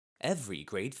Every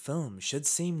great film should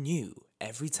seem new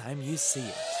every time you see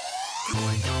it.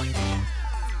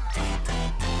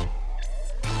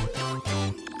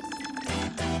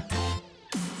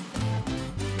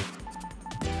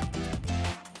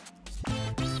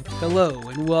 Hello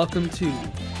and welcome to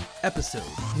episode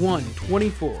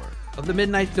 124 of the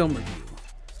Midnight Film Review.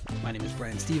 My name is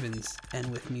Brian Stevens, and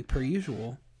with me per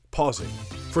usual, pausing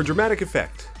for dramatic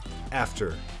effect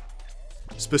after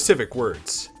specific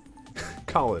words,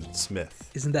 Colin Smith.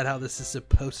 Isn't that how this is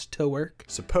supposed to work?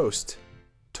 Supposed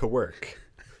to work.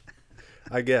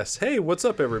 I guess. Hey, what's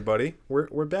up, everybody?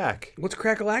 We're back. What's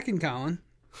crack-a-lackin', Colin?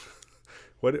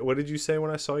 What did you say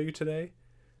when I saw you today?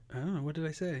 I don't know. What did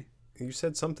I say? You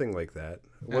said something like that.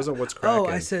 It wasn't what's cracking. Oh,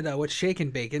 I said what's shaking,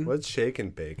 bacon. What's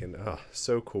shaking, bacon? Oh,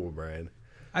 so cool, Brian.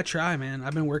 I try, man.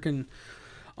 I've been working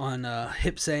on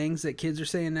hip sayings that kids are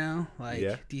saying now, like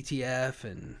DTF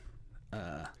and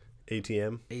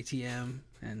ATM,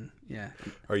 and yeah.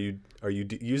 Are you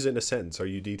use it in a sentence? Are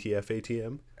you DTF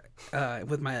ATM?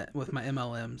 With my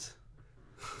MLMs,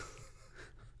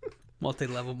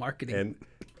 multi-level marketing,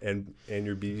 and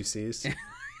your BBCs,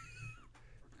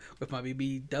 with my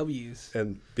BBWs,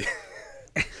 and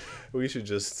we should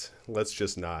let's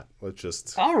just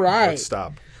all right. Let's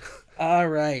stop. All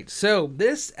right. So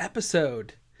this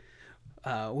episode,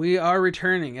 we are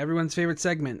returning everyone's favorite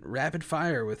segment, Rapid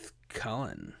Fire with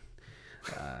Colin.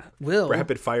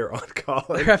 Rapid Fire on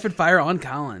Colin. Rapid Fire on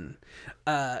Colin.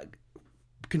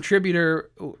 Contributor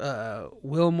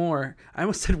Will Moore. I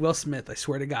almost said Will Smith. I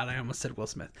swear to God, I almost said Will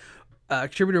Smith.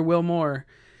 Contributor Will Moore.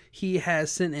 He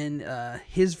has sent in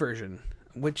his version,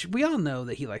 which we all know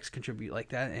that he likes to contribute like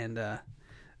that, and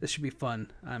this should be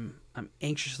fun. I'm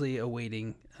anxiously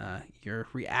awaiting your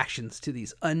reactions to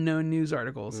these unknown news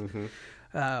articles.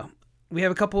 Mm-hmm. We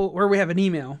have a couple, or we have an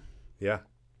email. Yeah.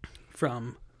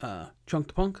 From Chunk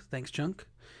the Punk. Thanks, Chunk.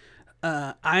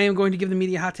 I am going to give the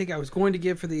media hot take I was going to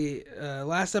give for the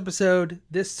last episode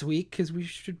this week because we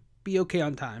should be okay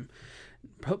on time.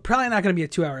 Probably not going to be a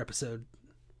 2-hour episode.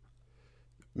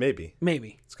 Maybe.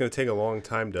 It's going to take a long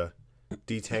time to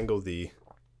detangle the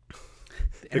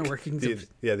inner workings.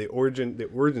 The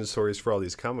origin stories for all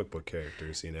these comic book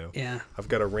characters, you know? Yeah. I've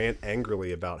got to rant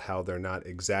angrily about how they're not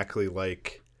exactly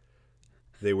like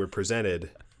they were presented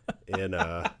in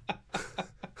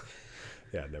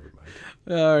yeah, never mind.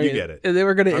 All right. You get it. And then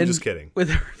we're going to end just kidding.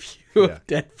 With a review of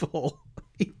Deadpool.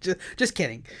 just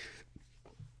kidding.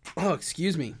 Oh,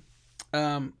 excuse me.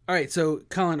 All right, so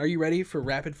Colin, are you ready for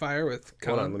rapid fire with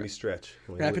Colin? Hold on, let me stretch.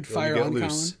 Rapid fire on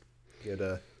loose.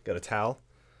 Colin. Got a towel?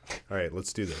 All right,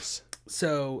 let's do this.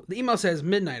 So the email says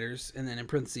Midnighters, and then in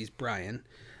parentheses, Brian.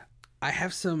 I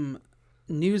have some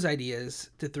news ideas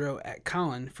to throw at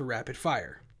Colin for rapid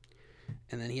fire.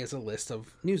 And then he has a list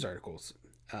of news articles.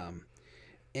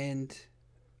 And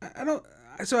I don't.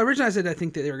 So originally I said I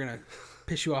think that they were gonna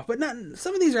piss you off, but not.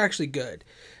 Some of these are actually good.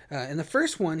 And the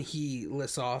first one he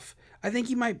lists off, I think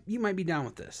you might be down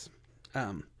with this.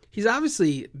 He's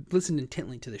obviously listened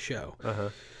intently to the show. Uh-huh.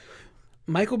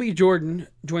 Michael B. Jordan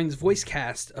joins voice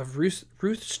cast of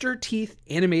Rooster Teeth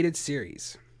animated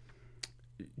series.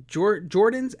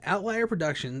 Jordan's Outlier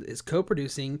Productions is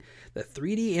co-producing the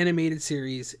 3D animated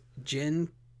series Genlock?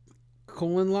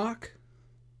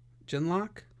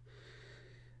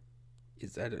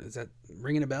 Is that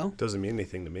ringing a bell? Doesn't mean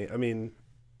anything to me. I mean,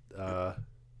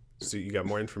 so you got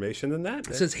more information than that?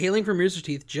 It says, hailing from Rooster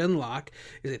Teeth, Genlock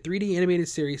is a 3D animated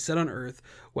series set on Earth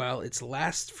while its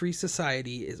last free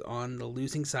society is on the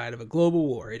losing side of a global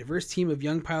war. A diverse team of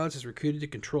young pilots is recruited to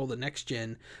control the next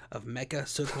gen of mecha,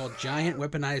 so-called giant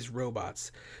weaponized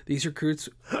robots. These recruits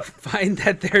find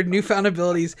that their newfound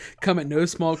abilities come at no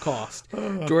small cost.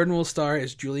 Jordan will star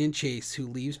as Julian Chase, who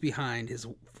leaves behind his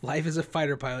life as a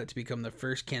fighter pilot to become the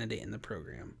first candidate in the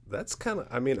program. That's kind of,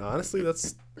 I mean, honestly,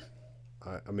 that's...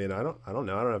 I mean, I don't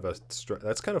know. I don't have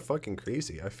that's kind of fucking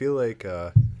crazy. I feel like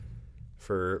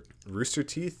for Rooster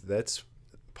Teeth, that's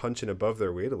punching above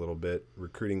their weight a little bit,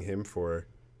 recruiting him for,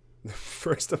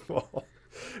 first of all,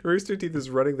 Rooster Teeth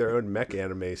is running their own mech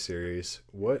anime series.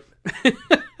 What?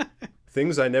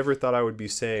 Things I never thought I would be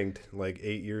saying like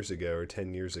 8 years ago or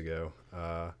 10 years ago.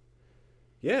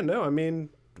 Yeah, no, I mean,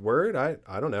 word, I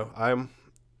don't know. I'm,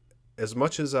 as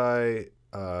much as I...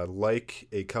 like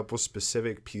a couple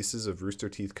specific pieces of Rooster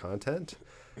Teeth content,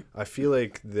 I feel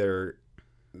like the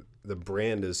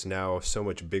brand is now so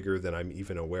much bigger than I'm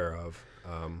even aware of.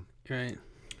 Right.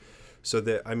 So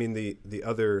that, I mean,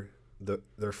 their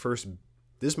first,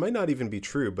 this might not even be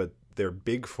true, but their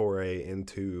big foray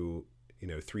into,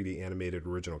 3D animated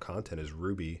original content is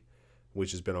Ruby,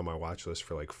 which has been on my watch list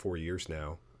for like 4 years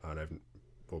now. And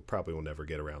probably will never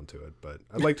get around to it, but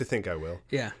I'd like to think I will.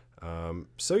 Yeah.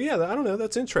 So yeah, I don't know.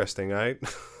 That's interesting. I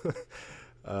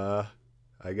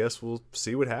guess we'll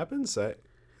see what happens.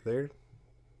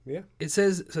 Yeah. It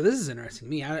says, so this is interesting to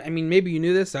me. I mean, maybe you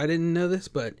knew this. I didn't know this,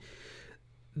 but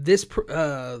this,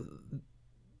 the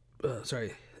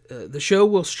show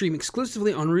will stream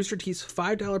exclusively on Rooster Teeth's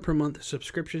 $5 per month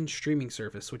subscription streaming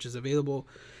service, which is available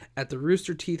at the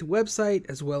Rooster Teeth website,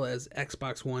 as well as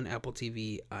Xbox One, Apple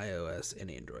TV, iOS,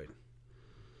 and Android.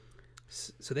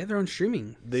 So they have their own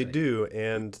streaming. They site. do,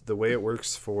 and the way it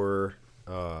works for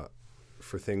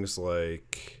things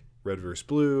like Red vs.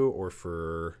 Blue, or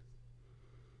for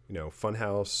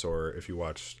Funhouse, or if you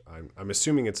watch, I'm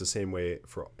assuming it's the same way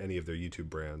for any of their YouTube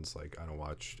brands. Like, I don't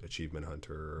watch Achievement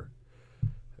Hunter.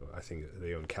 Or I think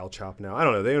they own CalChop now. I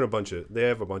don't know. They have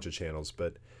a bunch of channels,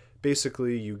 but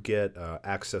basically you get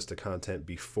access to content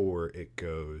before it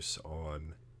goes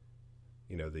on,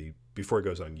 before it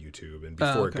goes on YouTube, and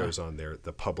before it goes on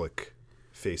the public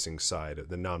facing side,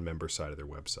 the non-member side of their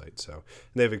website. So, and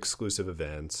they have exclusive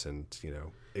events and,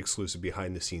 exclusive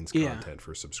behind the scenes content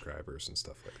for subscribers and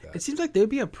stuff like that. It seems like they would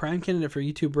be a prime candidate for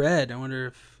YouTube Red. I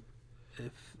wonder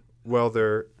if Well,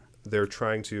 they're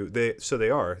trying to, they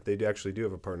do actually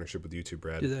have a partnership with YouTube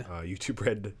Red. Do they? YouTube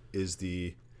Red is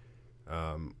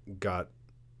got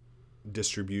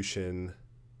distribution.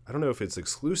 I don't know if it's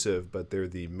exclusive, but they're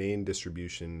the main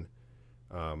distribution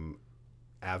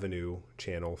avenue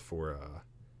channel for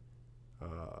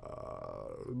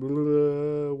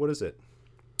what is it?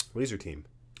 Laser Team.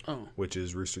 Oh. Which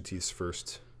is Rooster Teeth's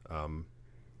first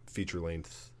feature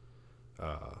length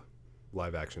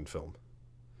live action film.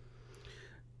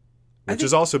 Which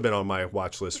has also been on my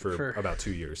watch list for about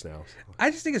 2 years now. So. I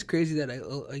just think it's crazy that a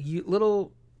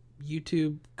little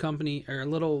YouTube company, or a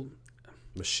little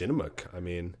Machinima, I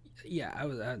mean. Yeah, I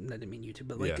didn't mean YouTube,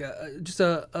 but like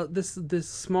this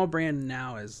small brand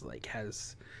now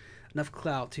has enough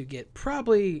clout to get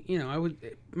probably,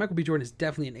 Michael B. Jordan is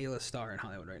definitely an A-list star in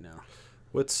Hollywood right now.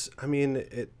 I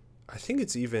think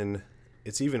it's even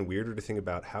weirder to think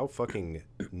about how fucking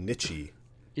niche-y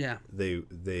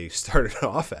they started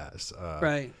off as.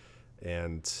 Right.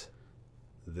 And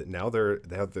now they're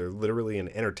literally an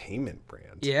entertainment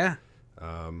brand. Yeah.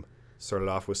 Started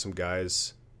off with some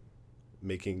guys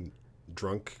making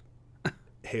drunk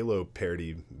Halo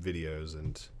parody videos,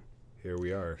 and here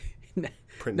we are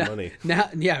printing money.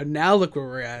 Now look where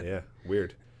we're at. Yeah,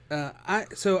 weird.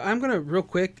 So I'm gonna real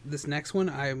quick. This next one,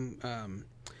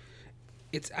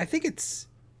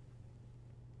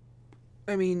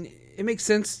 it makes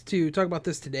sense to talk about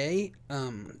this today.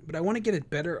 But I want to get a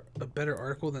better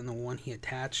article than the one he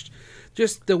attached.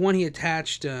 Just the one he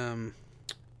attached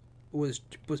was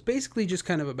basically just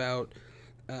kind of about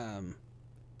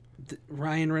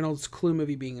Ryan Reynolds' Clue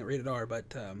movie being rated R.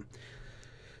 But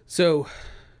so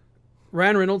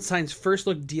Ryan Reynolds signs first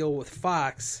look deal with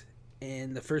Fox,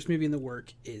 and the first movie in the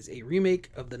work is a remake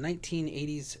of the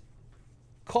 1980s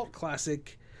cult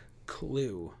classic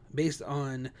Clue, based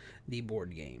on the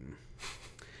board game.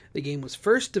 The game was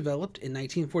first developed in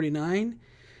 1949.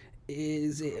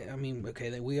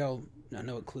 We all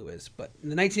know what Clue is, but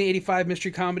the 1985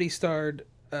 mystery comedy starred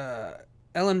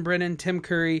Ellen Brennan, Tim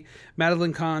Curry,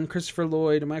 Madeline Kahn, Christopher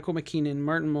Lloyd, Michael McKeenan,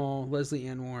 Martin Mull, Leslie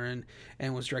Ann Warren,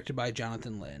 and was directed by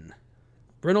Jonathan Lynn.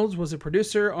 Reynolds was a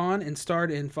producer on and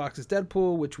starred in Fox's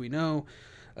Deadpool, which we know.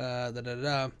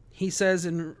 He says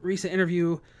in a recent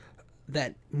interview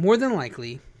that more than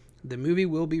likely the movie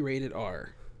will be rated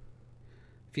R.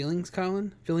 Feelings,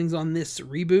 Colin? Feelings on this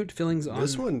reboot? Feelings on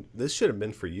this one? This should have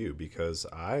been for you, because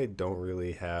I don't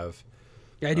really have.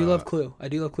 Yeah, I do love Clue. I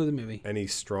do love Clue the movie. Any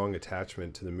strong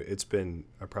attachment to the?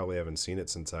 I probably haven't seen it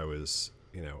since I was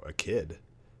a kid.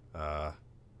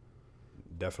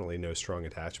 Definitely no strong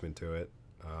attachment to it.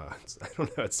 I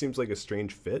don't know. It seems like a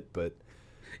strange fit, but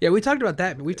yeah, we talked about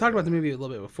that. We talked about the movie a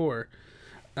little bit before.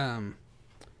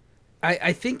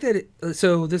 I think that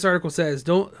so this article says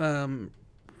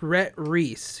Rhett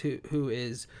Reese, who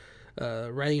is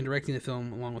writing and directing the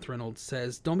film along with Reynolds,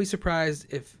 says don't be surprised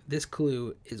if this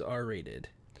Clue is R-rated.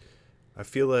 I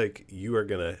feel like you are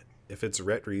gonna, if it's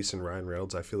Rhett Reese and Ryan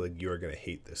Reynolds, I feel like you are gonna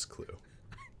hate this Clue.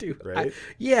 Dude, right?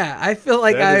 I feel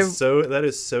like that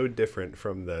is so different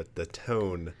from the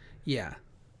tone. Yeah.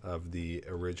 Of the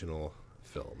original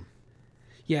film.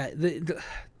 Yeah,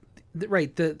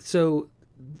 so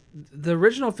the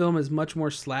original film is much more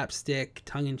slapstick,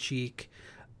 tongue in cheek,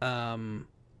 little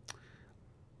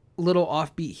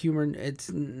offbeat humor.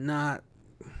 It's not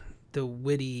the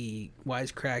witty,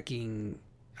 wisecracking.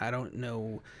 I don't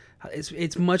know.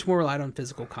 It's much more relied on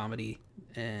physical comedy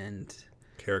and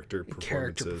character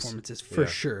performances for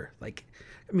sure. Like,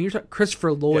 I mean, you're talking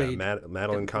Christopher Lloyd,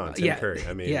 Madeline Kahn, Tim Curry.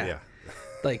 I mean, yeah.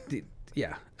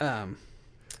 Yeah.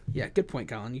 Yeah, good point,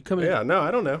 Colin. You come in. Yeah, no,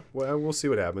 I don't know. Well, we'll see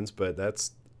what happens, but that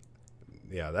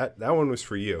one was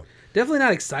for you. Definitely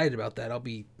not excited about that. I'll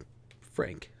be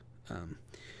frank.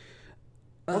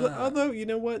 Although, you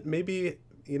know what? Maybe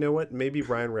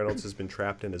Ryan Reynolds has been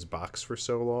trapped in his box for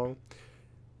so long.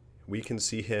 We can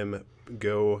see him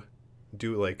go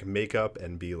do like makeup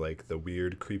and be like the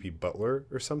weird, creepy butler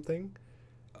or something.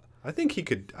 I think he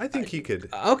could.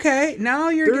 Okay, now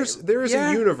There is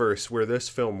a universe where this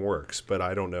film works, but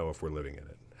I don't know if we're living in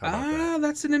it. How about that?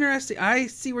 That's an interesting. I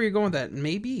see where you're going with that.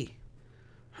 Maybe,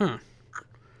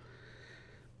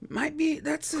 might be.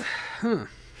 That's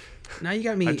Now you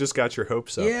got me. I just got your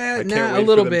hopes up. Yeah, I can't a wait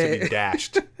little for them bit. to be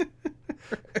dashed,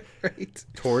 Right.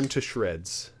 torn to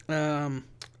shreds. All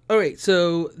right.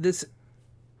 So this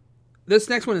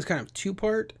next one is kind of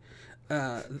two-part.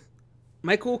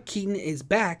 Michael Keaton is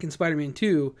back in Spider-Man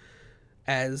 2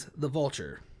 as the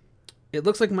Vulture. It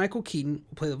looks like Michael Keaton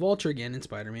will play the Vulture again in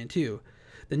Spider-Man 2.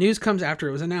 The news comes after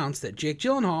it was announced that Jake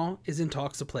Gyllenhaal is in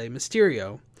talks to play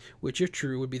Mysterio, which, if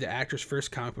true, would be the actor's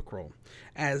first comic book role.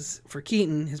 As for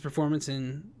Keaton, his performance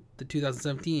in the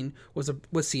 2017 was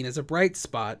seen as a bright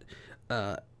spot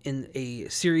in a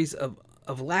series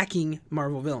of lacking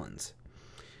Marvel villains.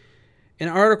 In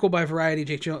an article by Variety,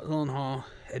 Jake Gyllenhaal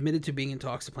admitted to being in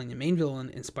talks to playing the main villain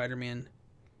in Spider-Man.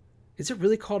 Is it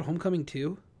really called Homecoming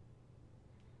 2?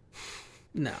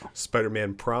 No.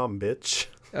 Spider-Man Prom, bitch.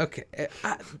 Okay.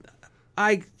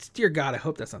 I dear God, I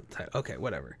hope that's not the title. Okay,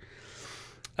 whatever.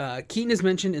 Keaton is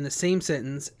mentioned in the same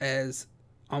sentence as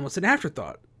almost an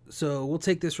afterthought. So we'll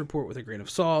take this report with a grain of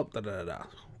salt.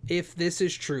 If this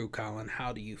is true, Colin,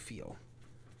 how do you feel?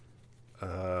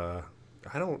 I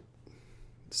don't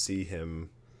see him.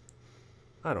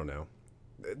 I don't know.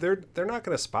 They're not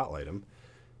going to spotlight him.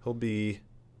 There'll be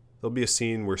a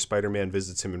scene where Spider-Man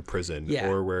visits him in prison,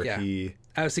 or where he.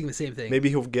 I was thinking the same thing. Maybe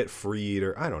he'll get freed,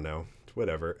 or I don't know.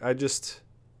 Whatever. Just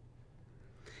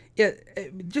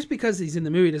because he's in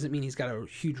the movie doesn't mean he's got a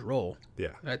huge role.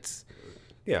 Yeah.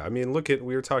 Yeah, I mean,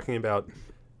 we were talking about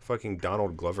fucking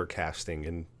Donald Glover casting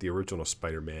in the original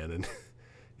Spider-Man, and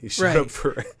he showed up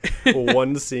for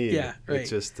one scene. Yeah, right. It's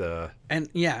just and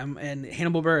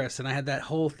Hannibal Buress, and I had that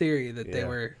whole theory that they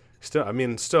were I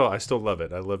still love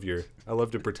it. I love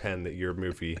to pretend that your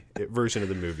version of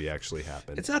the movie actually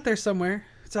happened. It's out there somewhere.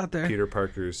 It's out there. Peter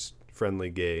Parker's friendly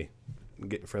gay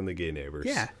neighbors.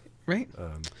 Yeah, right.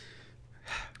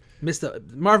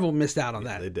 Marvel missed out on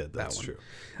that. They did. That's one. True.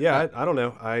 Yeah, I don't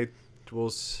know.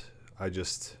 We'll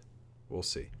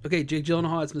see. Okay, Jake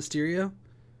Gyllenhaal as Mysterio.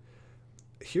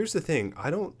 Here's the thing. I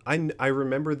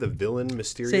remember the villain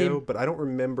Mysterio, Same. but I don't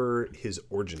remember his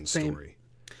origin story.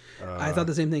 I thought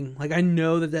the same thing. Like, I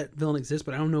know that villain exists,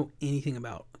 but I don't know anything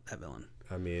about that villain.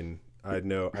 I mean, I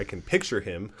can picture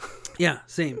him. Yeah,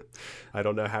 same. I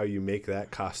don't know how you make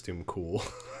that costume cool.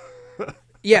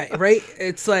 Yeah, right?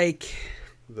 It's like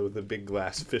the big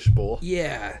glass fishbowl.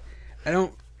 Yeah.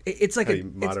 It's like how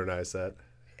you modernize that.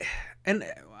 And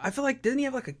I feel like, doesn't he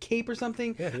have like a cape or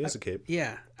something? Yeah, he has a cape.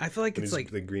 Yeah. I feel like it's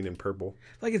like the green and purple.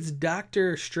 Like it's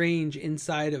Doctor Strange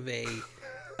inside of a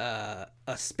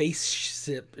space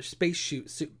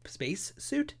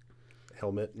suit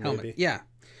helmet maybe. Yeah,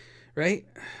 right.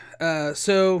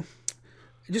 So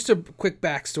just a quick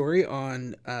backstory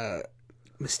on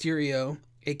Mysterio,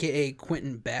 aka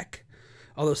Quentin Beck.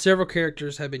 Although several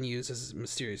characters have been used as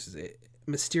Mysterio.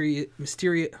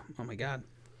 Oh my God,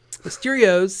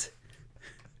 Mysterio's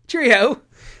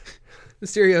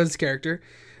character.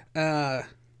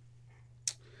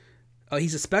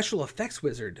 He's a special effects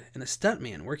wizard and a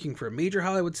stuntman working for a major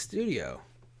Hollywood studio.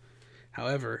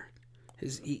 However,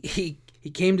 he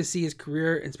came to see his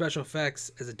career in special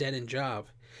effects as a dead-end job.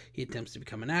 He attempts to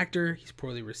become an actor. He's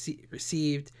poorly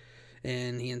received,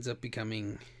 and he ends up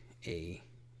becoming a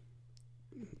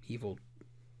evil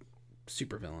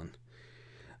supervillain.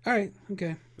 All right,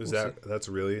 okay. That's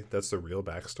the real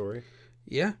backstory?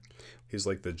 Yeah. He's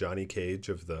like the Johnny Cage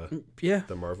of the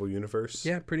Marvel universe.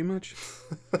 Yeah, pretty much.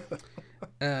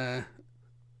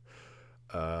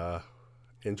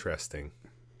 Interesting.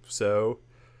 So,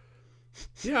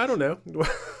 yeah, I don't know.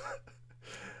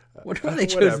 Wonder why they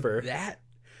chose that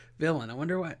villain. I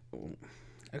wonder why.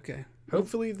 Okay.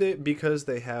 Hopefully, because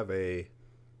they have an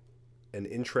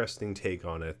interesting take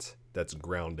on it that's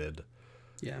grounded.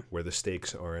 Yeah. Where the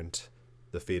stakes aren't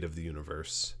the fate of the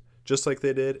universe, just like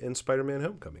they did in Spider-Man: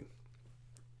 Homecoming.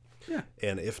 Yeah.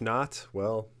 And if not,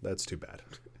 well, that's too bad.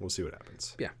 We'll see what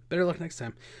happens. Yeah. Better luck next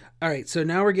time. All right. So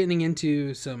now we're getting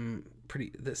into some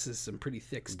pretty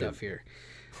thick stuff here.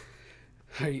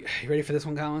 Are you ready for this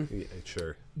one, Colin? Yeah,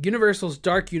 sure. Universal's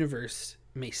Dark Universe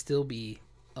may still be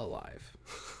alive.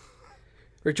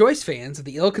 Rejoice fans of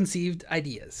the ill-conceived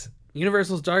ideas.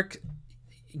 Universal's dark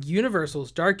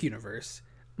universe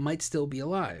might still be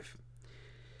alive.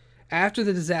 After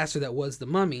the disaster that was The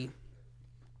Mummy,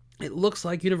 it looks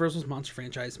like Universal's monster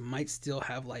franchise might still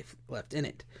have life left in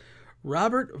it.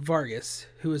 Robert Vargas,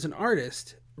 who is an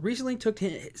artist, recently took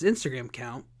his Instagram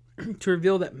account to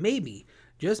reveal that maybe,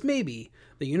 just maybe,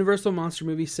 the Universal Monster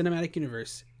Movie cinematic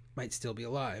universe might still be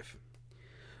alive.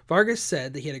 Vargas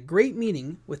said that he had a great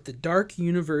meeting with the Dark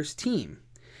Universe team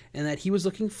and that he was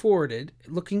looking forward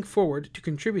to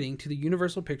contributing to the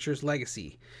Universal Pictures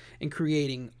legacy and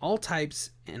creating all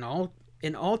types and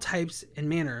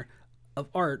manner of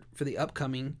art for the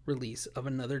upcoming release of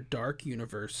another Dark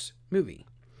Universe movie.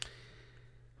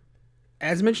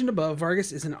 As mentioned above,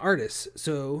 Vargas is an artist,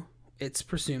 so it's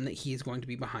presumed that he's going to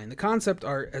be behind the concept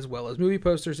art as well as movie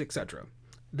posters, etc.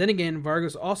 Then again,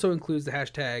 Vargas also includes the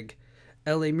hashtag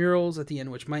LA Murals at the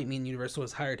end, which might mean Universal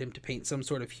has hired him to paint some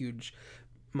sort of huge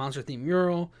monster-themed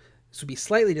mural. This would be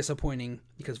slightly disappointing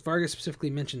because Vargas specifically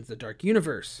mentions the Dark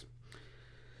Universe.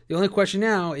 The only question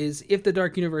now is, if the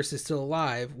Dark Universe is still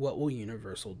alive, what will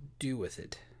Universal do with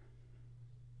it?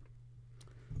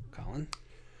 Colin?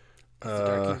 Is the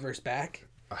Dark Universe back?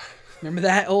 Remember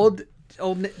that old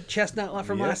chestnut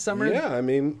from last summer? Yeah, I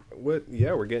mean,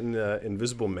 we're getting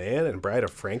Invisible Man and Bride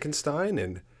of Frankenstein,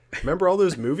 and remember all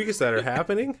those movies that are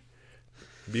happening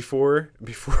before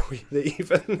they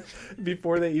even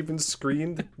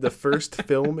screened the first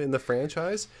film in the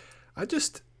franchise. I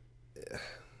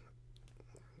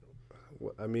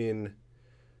mean,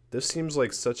 this seems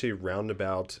like such a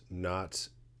roundabout, not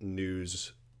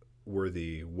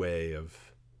newsworthy way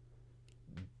of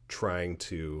trying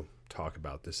to talk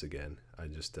about this again. I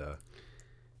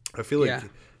feel like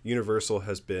Universal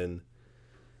has been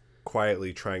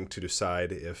quietly trying to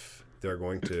decide if they're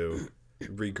going to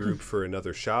regroup for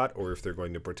another shot or if they're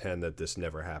going to pretend that this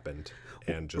never happened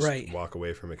and just walk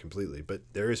away from it completely. But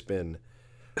there has been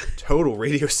total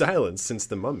radio silence since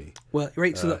The Mummy. Well,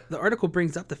 right. So the article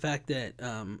brings up the fact that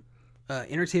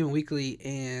Entertainment Weekly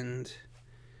and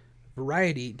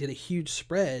Variety did a huge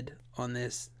spread on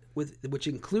this, which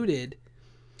included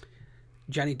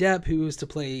Johnny Depp, who was to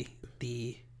play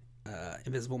the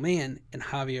Invisible Man, and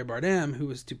Javier Bardem, who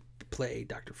was to play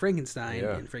Dr. Frankenstein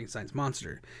in Frankenstein's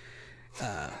Monster,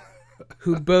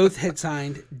 who both had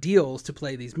signed deals to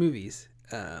play these movies.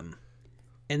 And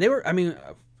they were,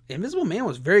 Invisible Man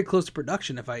was very close to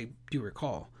production, if I do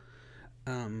recall.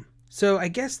 So I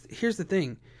guess here's the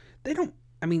thing. You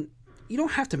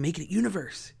don't have to make it a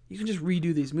universe. You can just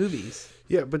redo these movies.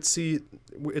 Yeah, but see,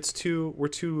 we're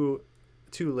too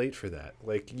late for that.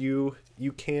 Like, you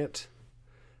can't,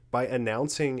 by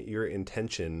announcing your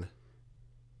intention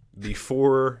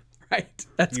before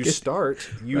start,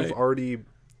 you've already,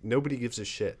 nobody gives a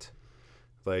shit.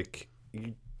 Like,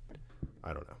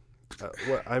 I don't know.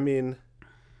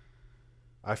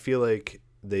 I feel like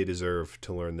they deserve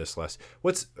to learn this lesson.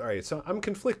 So I'm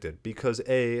conflicted because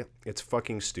A, it's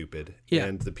fucking stupid. Yeah.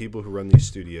 And the people who run these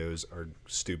studios are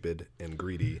stupid and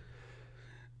greedy.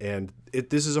 And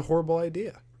this is a horrible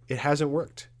idea. It hasn't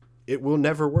worked. It will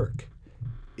never work.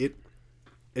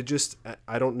 It just,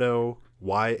 I don't know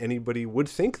why anybody would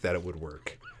think that it would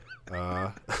work.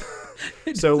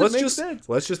 So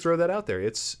let's just throw that out there.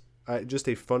 It's just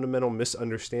a fundamental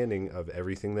misunderstanding of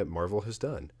everything that Marvel has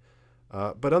done.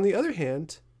 But on the other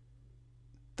hand,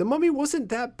 The Mummy wasn't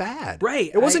that bad.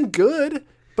 Right. It wasn't good,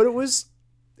 but it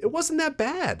wasn't that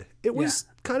bad. It was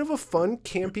kind of a fun,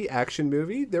 campy action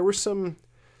movie. There were some,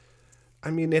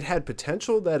 it had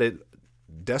potential that it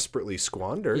desperately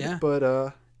squandered,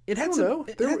 but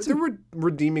there were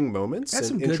redeeming moments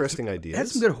and interesting ideas. It had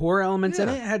some good horror elements in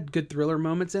it. It had good thriller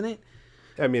moments in it.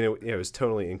 It was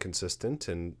totally inconsistent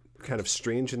and kind of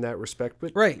strange in that respect,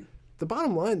 but the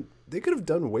bottom line, they could have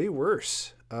done way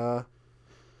worse.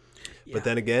 But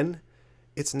then again,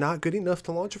 it's not good enough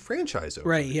to launch a franchise over.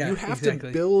 Right, yeah. You have to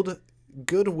build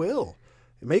goodwill.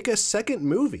 Make a second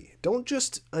movie. Don't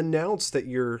just announce that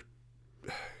you're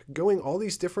going all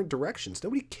these different directions.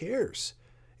 Nobody cares.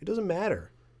 It doesn't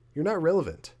matter. You're not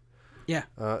relevant. Yeah.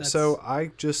 So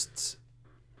I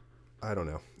don't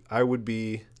know. I would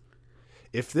be,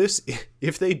 if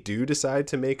they do decide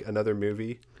to make another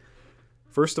movie,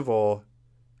 first of all,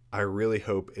 I really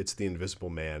hope it's The Invisible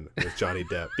Man with Johnny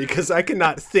Depp, because I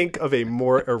cannot think of a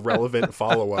more irrelevant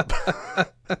follow-up.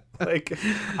 Like,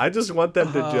 I just want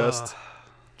them to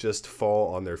just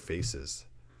fall on their faces.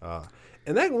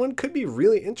 And that one could be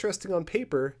really interesting on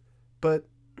paper, but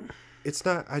it's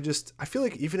not. I feel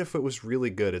like even if it was really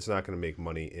good, it's not going to make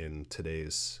money in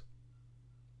today's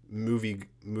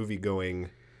movie-going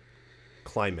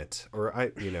climate, or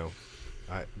I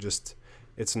just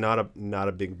it's not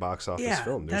a big box office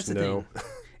film. There's that's the no. thing.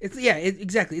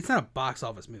 Exactly. It's not a box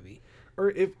office movie.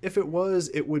 Or if it was,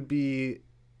 it would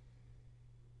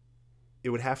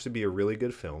have to be a really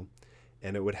good film,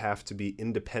 and it would have to be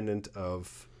independent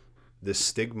of the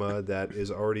stigma that is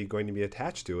already going to be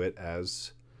attached to it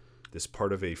as this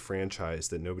part of a franchise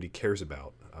that nobody cares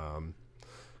about.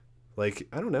 Like,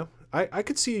 I don't know. I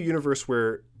could see a universe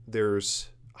where there's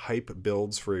hype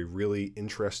builds for a really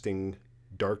interesting,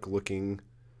 dark-looking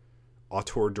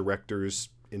auteur director's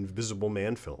Invisible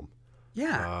Man film.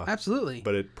 Yeah, absolutely.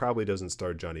 But it probably doesn't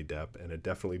star Johnny Depp, and it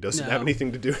definitely doesn't No. have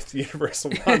anything to do with the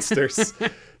Universal monsters.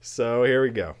 So here we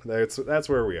go. That's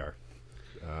where we are.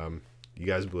 You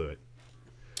guys blew it.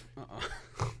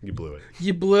 You blew it.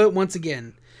 You blew it once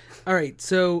again. All right,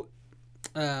 so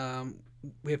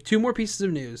we have two more pieces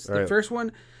of news. The first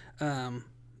one,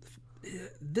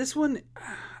 this one,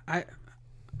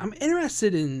 I'm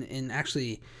interested in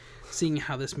actually seeing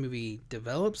how this movie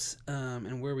develops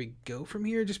and where we go from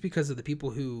here, just because of the people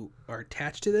who are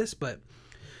attached to this. But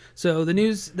so the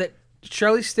news that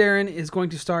Charlize Theron is going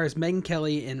to star as Megyn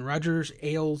Kelly in Roger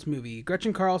Ailes' movie.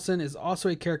 Gretchen Carlson is also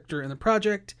a character in the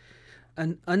project,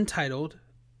 untitled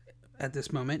at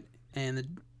this moment,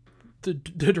 and the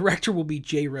director will be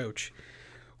Jay Roach,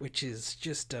 which is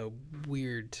just a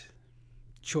weird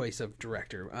choice of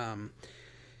director.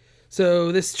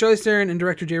 So this Charlize Theron and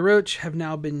director Jay Roach have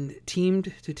now been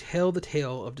teamed to tell the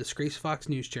tale of disgraced Fox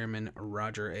News chairman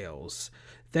Roger Ailes.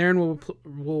 Theron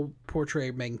will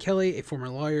portray Megyn Kelly, a former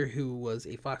lawyer who was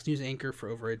a Fox News anchor for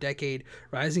over a decade,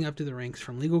 rising up to the ranks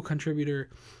from legal contributor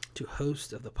to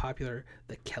host of the popular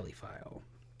The Kelly File.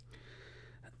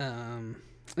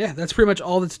 Yeah, that's pretty much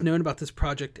all that's known about this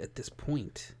project at this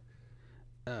point.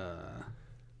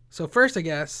 So first, I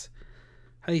guess,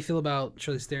 how do you feel about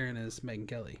Charlize Theron as Megyn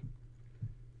Kelly?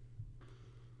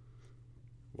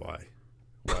 Why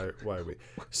are we?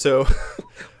 So, all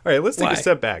right, let's take Why? a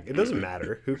step back. It doesn't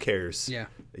matter. Who cares? Yeah.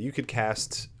 You could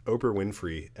cast Oprah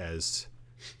Winfrey as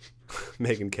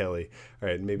Megyn Kelly. All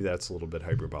right, maybe that's a little bit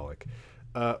hyperbolic.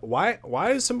 Why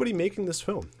is somebody making this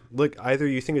film? Look, either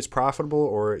you think it's profitable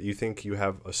or you think you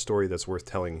have a story that's worth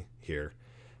telling here.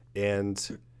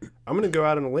 And I'm going to go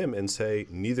out on a limb and say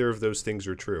neither of those things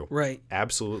are true. Right.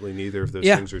 Absolutely neither of those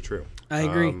things are true. I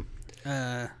agree.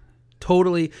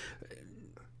 Totally.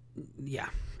 Yeah.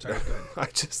 Sorry. Go ahead. I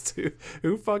just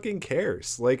who fucking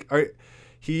cares? Like, are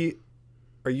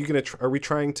we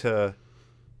trying to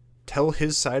tell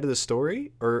his side of the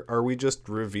story, or are we just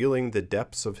revealing the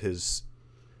depths of his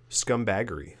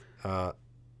scumbaggery?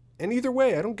 And either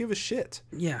way, I don't give a shit.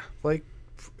 Yeah. Like,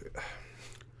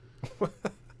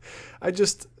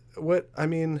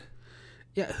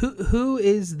 Yeah. Who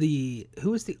is the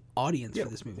audience for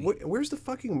this movie? Where's the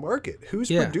fucking market? Who's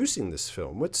producing this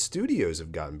film? What studios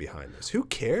have gotten behind this? Who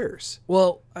cares?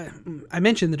 Well, I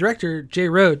mentioned the director, Jay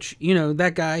Roach,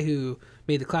 that guy who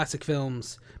made the classic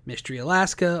films Mystery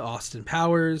Alaska, Austin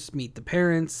Powers, Meet the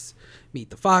Parents,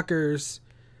 Meet the Fockers,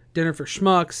 Dinner for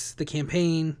Schmucks, The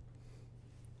Campaign.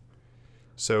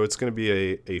 So it's going to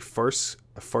be a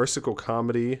farcical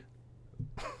comedy.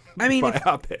 I mean,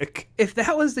 biopic. If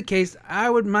that was the case, I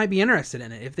might be interested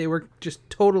in it. If they were just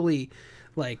totally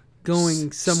like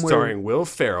going somewhere, starring Will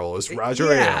Ferrell as Roger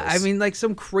Ailes. Yeah, I mean, like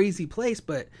some crazy place,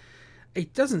 but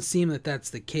it doesn't seem that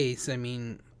that's the case. I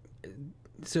mean,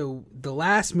 so the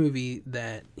last movie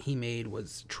that he made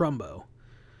was Trumbo.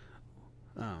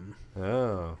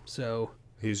 So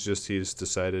he's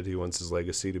decided he wants his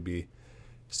legacy to be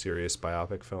serious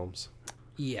biopic films.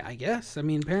 Yeah, I guess. I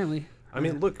mean, apparently. I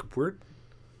mean, look,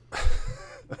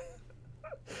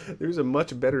 there's a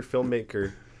much better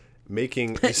filmmaker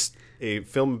making a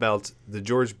film about the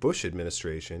George W. Bush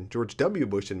administration,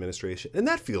 and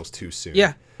that feels too soon.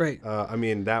 Yeah, right. I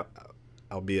mean, that,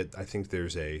 albeit I think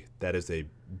that is a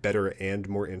better and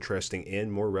more interesting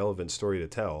and more relevant story to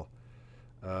tell.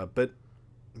 But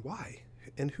why?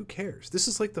 And who cares? This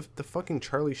is like the fucking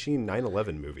Charlie Sheen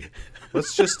 9/11 movie.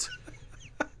 Let's just...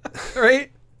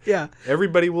 Right? Yeah.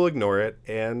 Everybody will ignore it,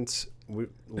 and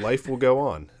life will go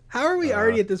on. How are we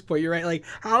already at this point? You're right. Like,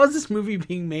 how is this movie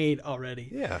being made already?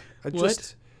 Yeah.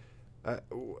 I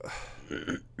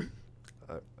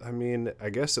mean, I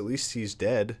guess at least he's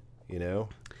dead,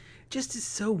 Just is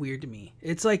so weird to me.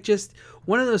 It's like just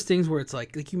one of those things where it's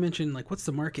like you mentioned, like, what's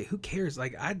the market? Who cares?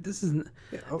 Like, this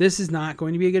is not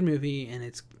going to be a good movie, and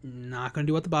it's not going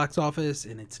to do at the box office,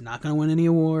 and it's not going to win any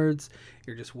awards.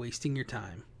 You're just wasting your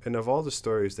time. And of all the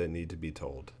stories that need to be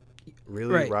told,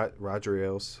 really, right. Roger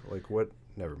Ailes, like, what?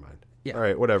 Never mind. Yeah. All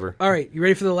right, whatever. All right, you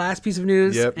ready for the last piece of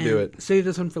news? Yep, do And it. Save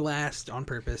this one for last on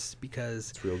purpose because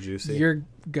It's real juicy. you're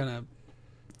gonna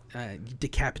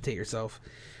decapitate yourself.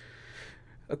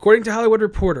 According to Hollywood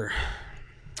Reporter,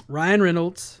 Ryan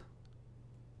Reynolds,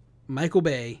 Michael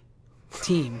Bay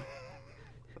team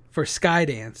for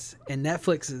Skydance and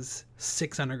Netflix's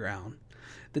Six Underground.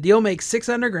 The deal makes Six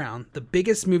Underground the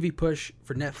biggest movie push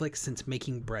for Netflix since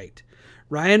Making Bright.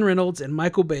 Ryan Reynolds and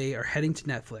Michael Bay are heading to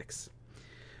Netflix.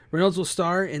 Reynolds will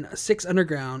star in Six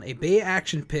Underground, a Bay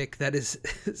action pick that is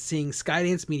seeing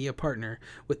Skydance Media partner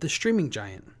with the streaming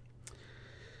giant.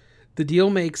 The deal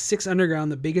makes Six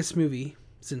Underground the biggest movie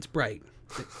since Bright.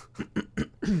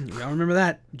 Y'all remember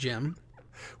that, Jim?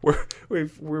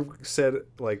 We've said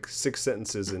like 6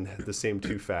 sentences in the same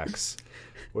 2 facts.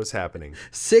 What's happening?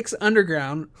 Six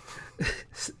Underground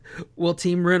will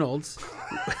team Reynolds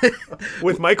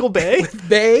With Michael Bay?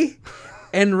 Bay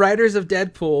and writers of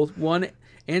Deadpool 1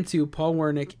 and 2, Paul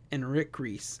Wernick and Rhett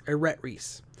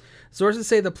Reese. Sources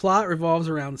say the plot revolves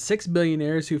around 6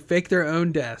 billionaires who fake their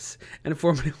own deaths and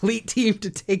form an elite team to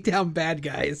take down bad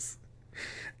guys.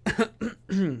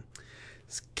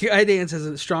 Skydance has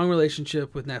a strong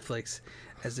relationship with Netflix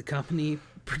as the company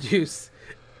produce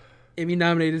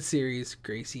Emmy-nominated series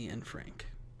Grace and Frankie.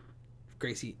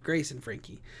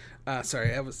 Sorry,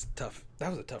 that was tough. That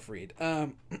was a tough read.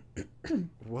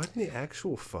 What in the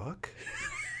actual fuck?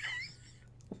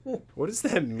 What does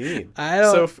that mean? I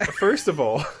don't. So first of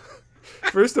all,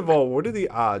 what are the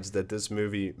odds that this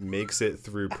movie makes it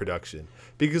through production?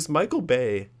 Because Michael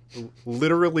Bay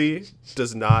literally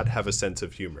does not have a sense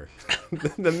of humor.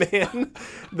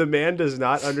 The man does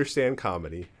not understand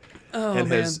comedy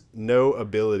has no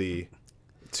ability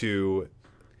to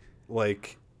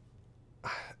like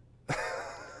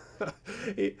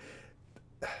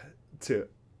to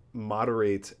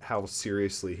moderate how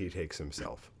seriously he takes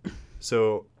himself.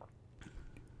 So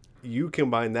you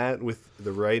combine that with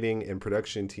the writing and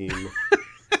production team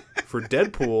for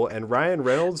Deadpool and Ryan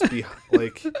Reynolds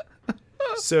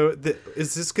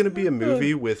is this going to be a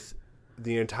movie with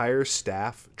the entire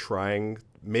staff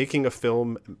making a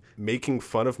film making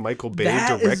fun of Michael Bay,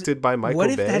 directed by Michael Bay?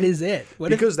 What if that is it?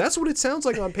 Because that's what it sounds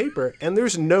like on paper, and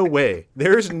there's no way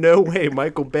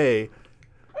Michael Bay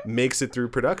makes it through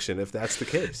production if that's the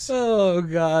case. Oh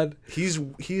God, he's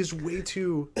way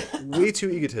too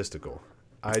egotistical.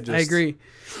 I agree.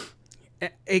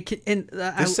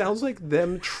 This sounds like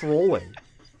them trolling.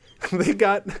 They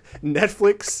got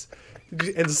Netflix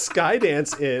and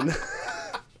Skydance in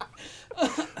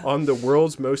on the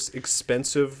world's most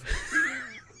expensive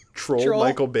troll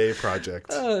Michael Bay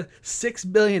project. 6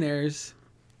 billionaires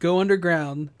go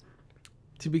underground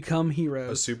to become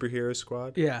heroes. A superhero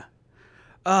squad? Yeah.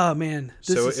 Oh, man.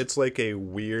 It's like a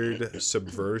weird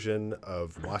subversion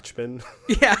of Watchmen.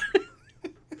 Yeah.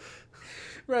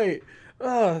 Right.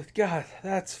 Oh, God.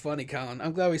 That's funny, Colin.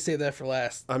 I'm glad we saved that for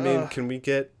last. I mean, can we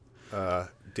get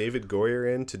David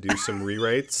Goyer in to do some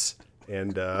rewrites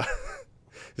and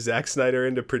Zack Snyder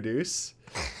in to produce?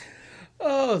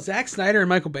 Oh, Zack Snyder and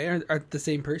Michael Bay are the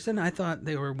same person? I thought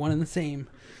they were one and the same.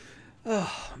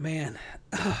 Oh, man.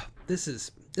 Oh,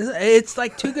 it's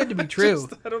like too good to be true.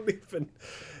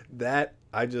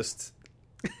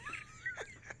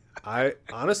 I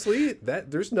honestly,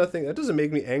 there's nothing, that doesn't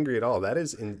make me angry at all.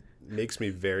 Makes me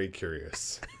very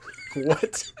curious.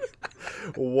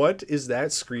 What is that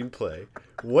screenplay?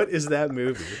 What is that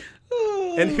movie?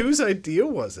 And whose idea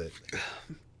was it?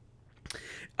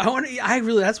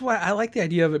 That's why I like the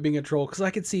idea of it being a troll, because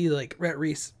I could see like Rhett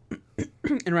Reese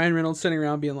and Ryan Reynolds sitting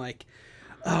around being like,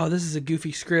 oh, this is a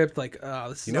goofy script. Like, oh,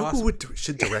 this is awesome. Who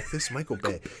should direct this? Michael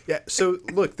Bay. Yeah. So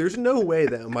look, there's no way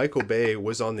that Michael Bay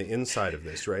was on the inside of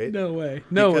this, right? No way.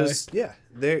 Yeah.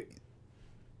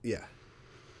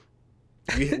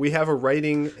 We have a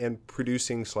writing and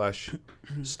producing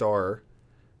 / star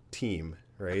team,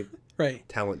 right? Right.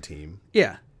 Talent team.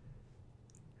 Yeah.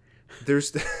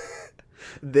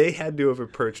 They had to have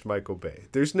approached Michael Bay.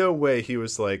 There's no way he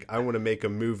was like, I want to make a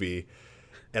movie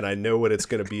and I know what it's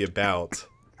going to be about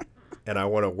and I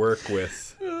want to work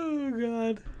with. Oh,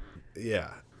 God.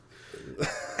 Yeah.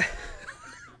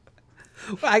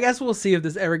 Well, I guess we'll see if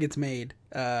this ever gets made.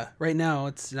 Right now,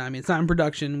 it's not in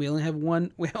production. We only have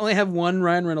one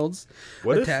Ryan Reynolds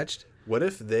attached. What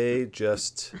if they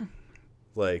just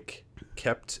like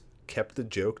kept the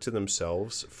joke to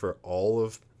themselves for all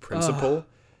of Principle,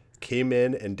 came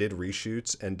in and did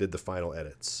reshoots and did the final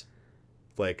edits,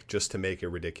 like just to make it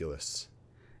ridiculous?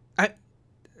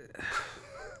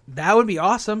 That would be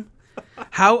awesome.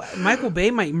 How Michael Bay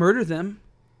might murder them.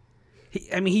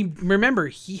 Remember,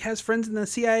 he has friends in the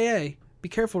CIA. Be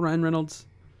careful, Ryan Reynolds.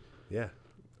 Yeah.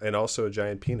 and also a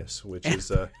giant penis, which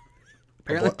is a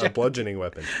Apparently bludgeoning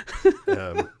weapon.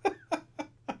 Um,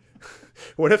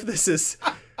 what if this is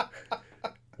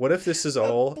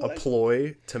all a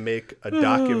ploy to make a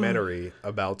documentary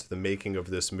about the making of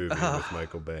this movie with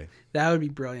Michael Bay? That would be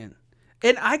brilliant.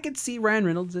 And I could see Ryan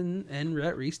Reynolds and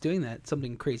Rhett Reese doing that,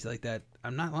 something crazy like that.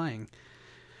 I'm not lying.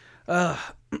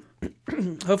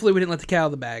 Hopefully we didn't let the cat out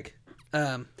of the bag.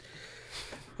 All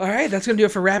right, that's gonna do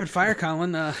it for rapid fire,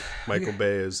 Colin. Michael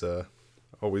Bay is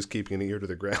always keeping an ear to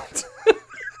the ground.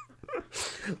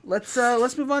 Let's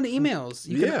move on to emails.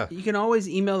 You can always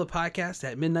email the podcast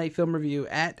at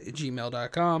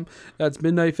midnightfilmreview@gmail.com. That's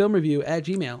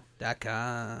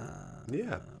midnightfilmreview@gmail.com.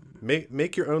 Yeah.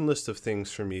 Make your own list of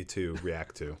things for me to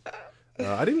react to.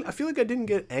 I feel like I didn't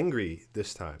get angry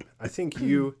this time. I think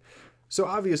you. So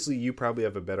obviously you probably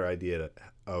have a better idea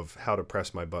of how to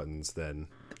press my buttons than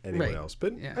anyone else.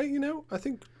 But yeah. I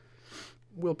think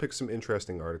we'll pick some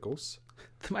interesting articles.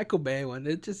 The Michael Bay one,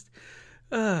 it's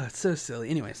so silly.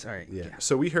 Anyway, sorry. Yeah.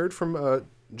 So we heard from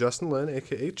Justin Lin,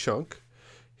 aka Chunk.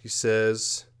 He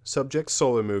says subject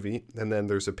Solo movie, and then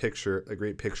there's a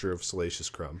great picture of Salacious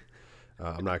Crumb.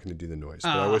 I'm not going to do the noise,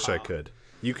 but I wish I could.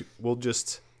 We'll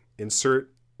just insert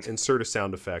a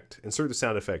sound effect. Insert the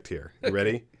sound effect here. You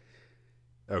ready?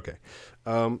 Okay.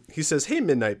 He says, "Hey,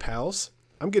 Midnight Pals.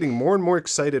 I'm getting more and more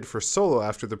excited for Solo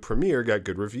after the premiere got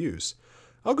good reviews.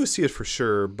 I'll go see it for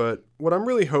sure, but what I'm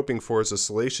really hoping for is a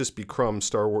Salacious B. Crumb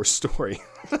Star Wars story.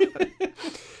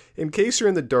 In case you're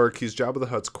in the dark, he's Jabba the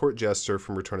Hutt's court jester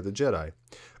from Return of the Jedi.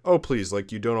 Oh, please,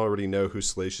 like you don't already know who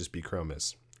Salacious B. Crumb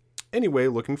is. Anyway,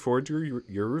 looking forward to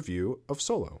your review of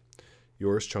Solo.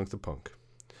 Yours, Chunk the Punk."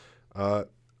 I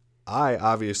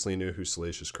obviously knew who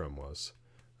Salacious Crumb was.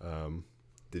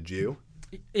 Did you?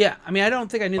 Yeah, I mean, I don't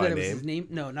think I knew By that it was name? his name.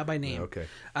 No, not by name. Okay.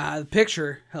 The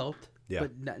picture helped. Yeah.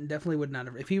 But definitely would not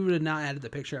have. If he would have not added the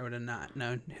picture, I would have not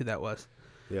known who that was.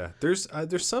 Yeah. There's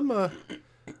some. I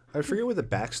forget what the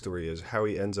backstory is. How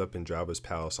he ends up in Jabba's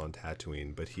palace on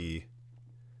Tatooine, but he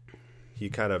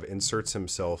kind of inserts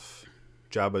himself.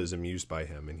 Jabba is amused by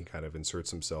him, and he kind of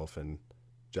inserts himself in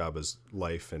Jabba's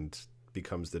life and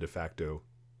becomes the de facto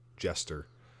jester.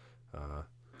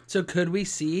 So could we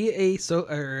see a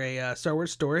Star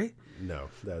Wars story? No,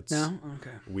 that's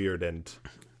Okay. weird and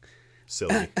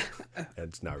silly, and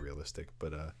it's not realistic.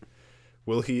 But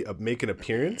will he make an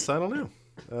appearance? I don't know.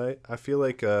 I feel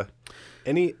like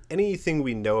anything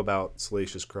we know about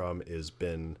Salacious Crumb has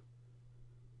been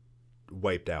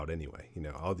wiped out anyway.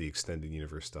 All the extended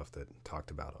universe stuff that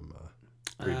talked about him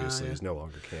previously is no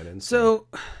longer canon. So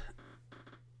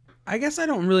I guess I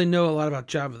don't really know a lot about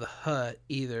Jabba the Hutt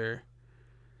either.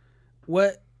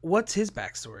 What's his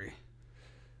backstory?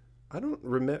 I don't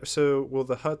remember. So,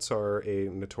 the Hutts are a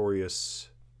notorious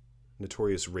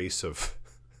race of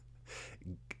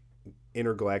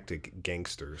intergalactic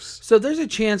gangsters. So there's a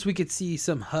chance we could see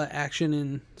some Hutt action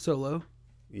in Solo.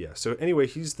 Yeah. So anyway,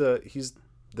 he's the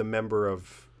member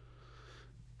of,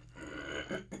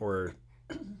 or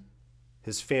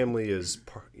his family is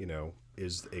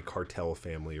a cartel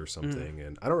family or something,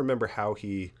 and I don't remember how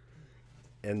he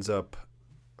ends up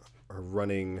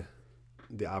running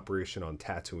the operation on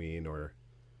Tatooine, or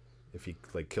if he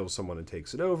kills someone and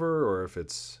takes it over, or if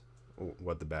it's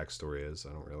what the backstory is. I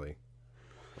don't really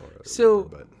So,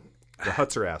 remember, but the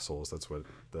Hutts are assholes. That's what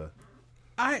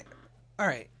all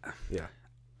right. Yeah.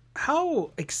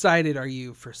 How excited are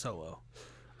you for Solo?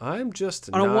 I'm just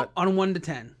on a 1 to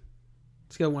 10.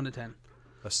 Scale 1 to 10.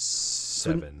 a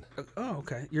 7. Oh,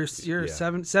 okay. You're Yeah.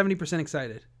 70%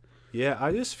 excited. Yeah,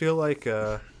 I just feel like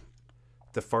the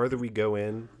farther we go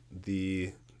in,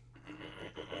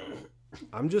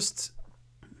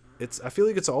 I feel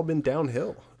like it's all been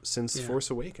downhill since Force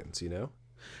Awakens,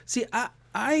 See,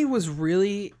 I was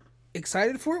really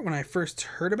excited for it when I first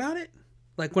heard about it.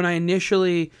 Like when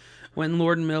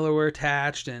Lord and Miller were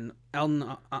attached and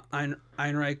Alden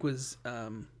Ehrenreich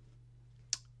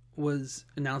was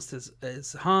announced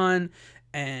as Han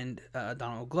and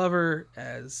Donald Glover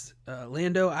as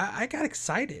Lando, I got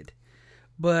excited.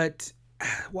 But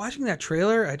watching that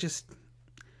trailer,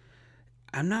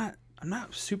 I'm not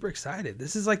super excited.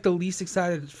 This is like the least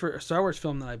excited for a Star Wars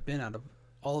film that I've been out of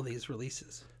all of these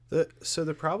releases. So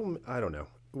the problem, I don't know.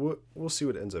 We'll see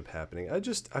what ends up happening.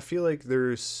 I feel like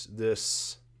there's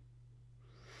this.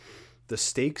 The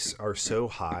stakes are so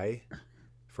high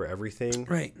for everything,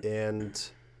 right? And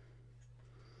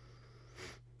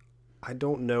I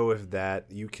don't know if that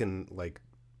you can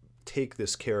take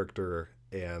this character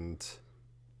and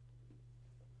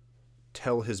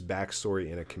tell his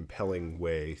backstory in a compelling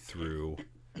way through,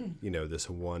 this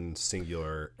one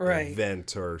singular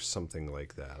event or something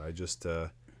like that.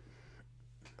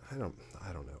 I don't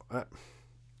know.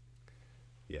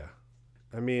 Yeah.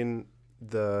 I mean,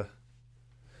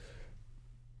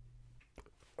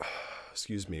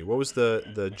 excuse me. What was the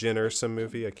Jyn Erso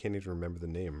movie? I can't even remember the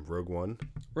name. Rogue One?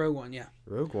 Rogue One, yeah.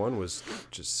 Rogue One was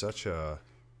just such a,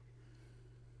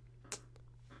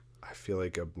 I feel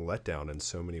like a letdown in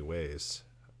so many ways.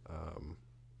 I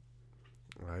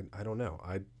don't know.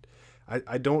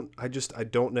 I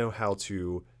don't know how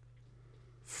to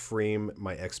frame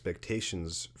my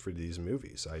expectations for these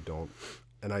movies. I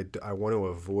want to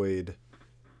avoid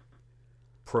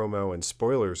promo and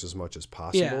spoilers as much as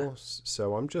possible. Yeah.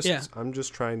 So I'm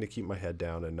just trying to keep my head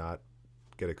down and not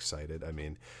get excited. I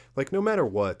mean, like, no matter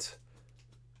what,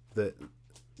 the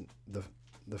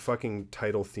fucking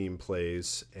title theme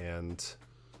plays and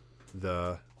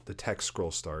the text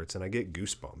scroll starts and I get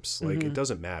goosebumps. Like, it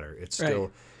doesn't matter. It's still,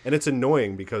 Right. And it's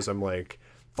annoying because I'm like,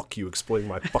 fuck you, exploiting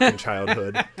my fucking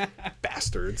childhood,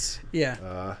 bastards.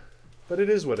 Yeah. But it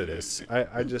is what it is.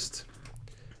 I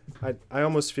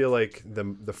almost feel like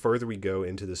the further we go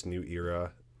into this new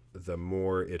era, the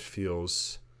more it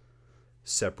feels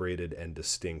separated and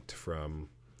distinct from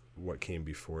what came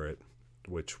before it,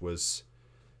 which was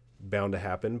bound to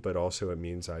happen, but also it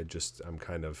means I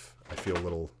feel a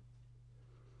little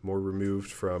more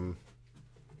removed from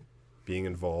being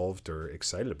involved or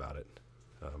excited about it.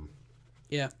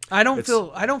 Yeah. I don't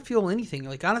feel anything.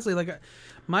 Like, honestly, like,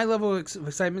 my level of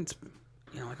excitement's,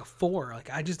 like a 4. Like,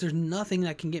 there's nothing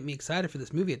that can get me excited for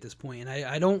this movie at this point.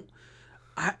 And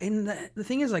the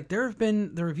thing is, like,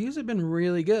 the reviews have been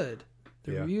really good.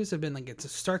 The reviews have been like, it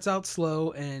starts out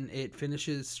slow and it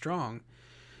finishes strong.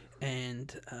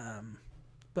 And,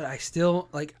 but I still,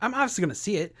 like, I'm obviously going to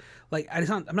see it. Like,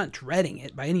 I'm not dreading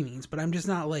it by any means, but I'm just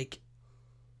not like,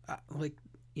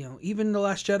 even The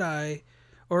Last Jedi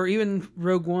or even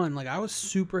Rogue One, like, I was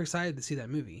super excited to see that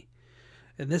movie.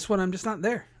 And this one, I'm just not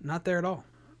there at all.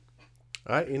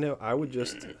 I would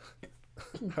just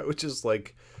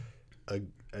like a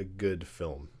good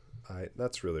film.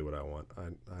 That's really what I want. I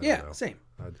don't know. Same.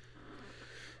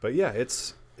 But yeah,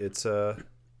 it's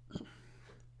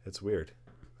weird.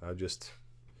 But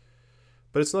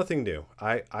it's nothing new.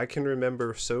 I can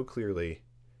remember so clearly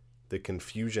the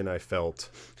confusion I felt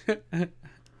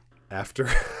after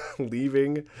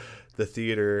leaving the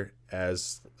theater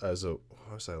as what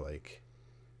was I, like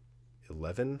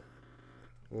 11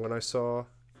 when I saw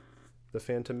The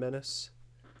Phantom Menace.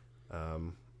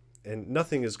 And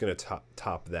nothing is going to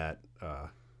top that,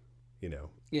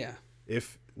 Yeah.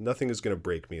 If nothing is going to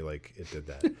break me like it did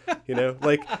that,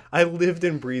 like, I lived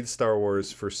and breathed Star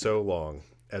Wars for so long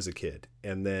as a kid.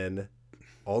 And then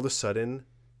all of a sudden,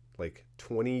 like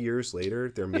 20 years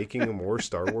later, they're making more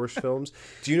Star Wars films.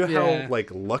 Do you know how like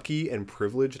lucky and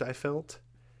privileged I felt?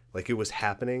 Like, it was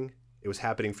happening. It was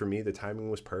happening for me. The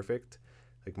timing was perfect.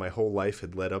 Like, my whole life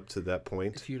had led up to that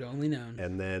point. If you'd only known.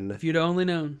 And then if you'd only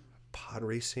known. Pod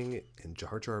racing and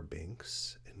Jar Jar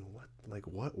Binks and what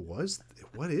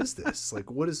is this? Like,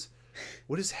 what is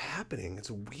happening? It's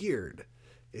weird.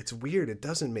 It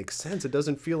doesn't make sense. It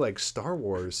doesn't feel like Star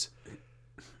Wars.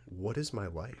 What is my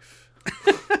life?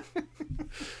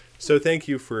 So thank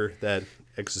you for that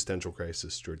existential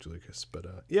crisis, George Lucas. But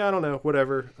I don't know.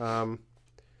 Whatever.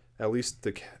 At least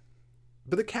the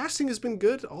casting has been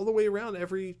good all the way around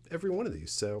every one of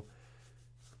these. So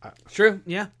true.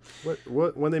 Yeah.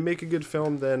 What when they make a good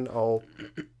film, then I'll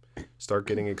start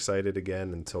getting excited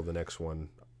again until the next one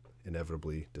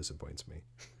inevitably disappoints me.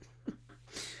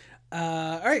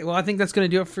 All right. Well, I think that's going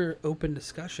to do it for open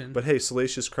discussion. But hey,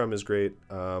 Salacious Crumb is great.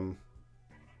 I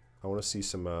want to see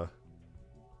some.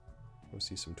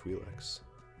 Twi'leks.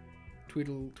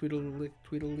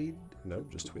 Tweedle-lead? No,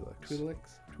 just Twi'leks.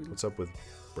 Twi'leks? What's up with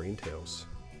Braintails?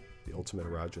 The ultimate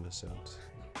erogenous zones.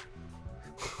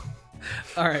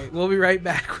 All right, we'll be right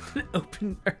back with an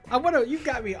open. You've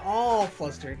got me all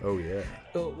flustered. Oh yeah.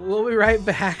 We'll be right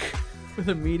back with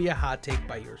a media hot take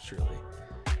by yours truly.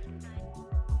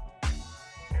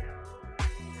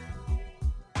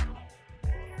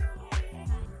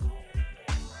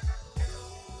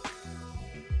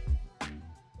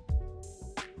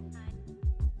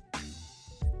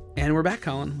 And we're back,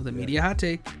 Colin, with a media hot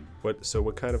take. What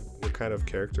kind of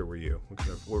character were you?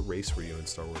 What race were you in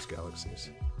Star Wars Galaxies?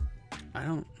 I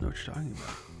don't know what you're talking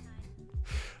about.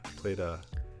 Played a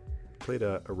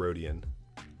Rodian.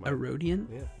 A Rodian?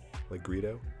 Yeah, like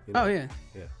Greedo. Oh yeah.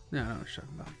 Yeah. No, I don't know what you're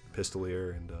talking about.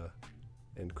 Pistolier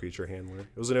and creature handler.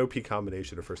 It was an OP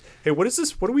combination at first. Hey, what is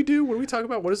this? What do we do? What do we talk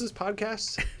about? What is this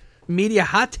podcast? Media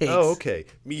hot takes. Oh, okay.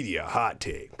 Media hot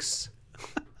takes.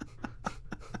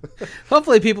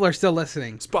 Hopefully people are still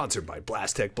listening. Sponsored by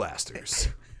Blast Tech Blasters.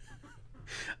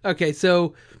 Okay,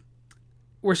 so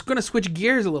we're going to switch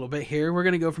gears a little bit here. We're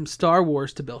going to go from Star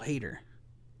Wars to Bill Hader.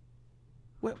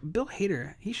 Well, Bill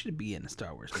Hader, he should be in a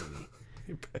Star Wars movie.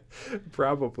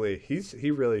 Probably.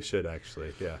 He really should,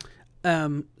 actually. Yeah.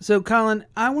 So, Colin,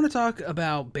 I want to talk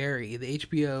about Barry, the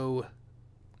HBO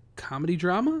comedy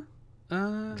drama.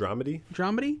 Dramedy?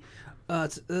 Dramedy.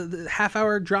 It's the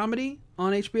half-hour dramedy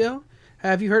on HBO.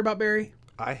 Have you heard about Barry?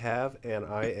 I have, and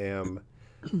I am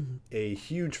a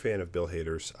huge fan of Bill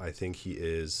Hader's. I think he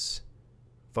is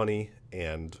funny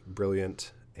and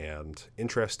brilliant and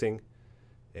interesting.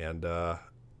 And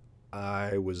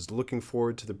I was looking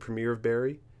forward to the premiere of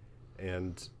Barry,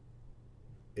 and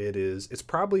it's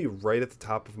probably right at the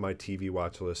top of my TV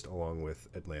watch list along with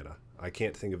Atlanta. I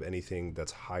can't think of anything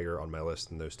that's higher on my list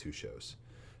than those two shows.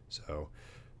 So,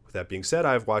 with that being said,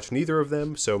 I've watched neither of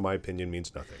them, so my opinion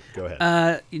means nothing. Go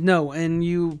ahead. No, and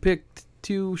you picked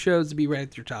two shows to be right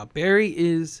at your top. Barry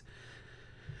is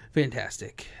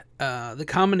fantastic. The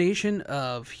combination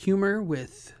of humor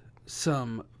with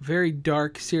some very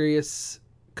dark, serious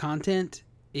content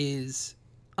is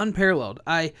unparalleled.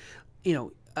 Atlanta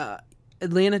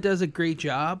does a great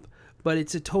job, but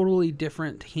it's a totally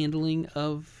different handling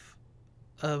of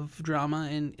drama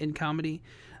and comedy.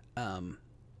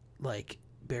 Like,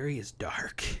 Barry is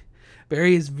dark.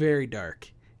 Barry is very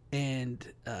dark,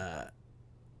 and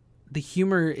the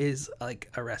humor is like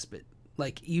a respite.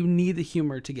 Like, you need the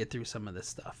humor to get through some of this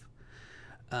stuff.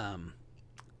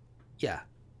 Yeah.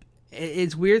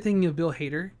 It's weird thinking of Bill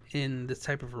Hader in this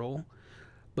type of role,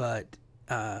 but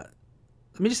let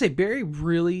me just say, Barry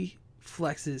really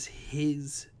flexes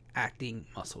his acting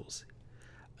muscles.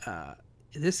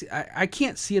 I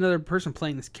can't see another person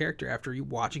playing this character after you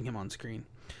watching him on screen.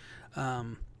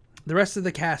 The rest of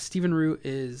the cast, Stephen Root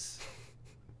is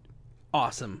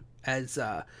awesome as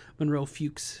Monroe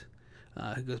Fuchs,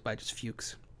 who goes by just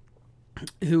Fuchs,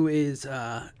 who is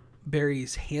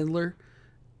Barry's handler,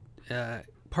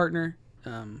 partner.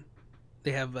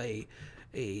 They have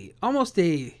almost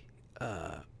a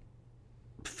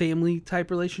family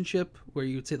type relationship where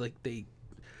you would say like they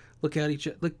look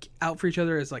out for each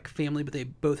other as like family, but they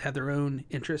both have their own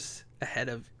interests ahead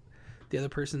of the other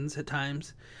person's at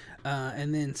times.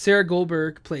 And then Sarah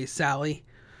Goldberg plays Sally,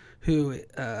 who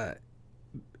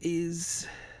is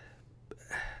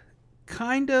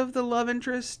kind of the love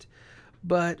interest,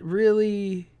 but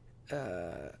really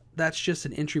that's just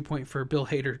an entry point for Bill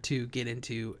Hader to get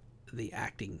into the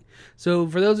acting. So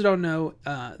for those who don't know,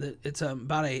 it's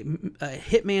about a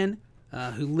hitman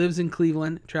who lives in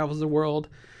Cleveland, travels the world,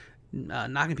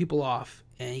 knocking people off,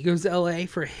 and he goes to LA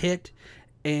for a hit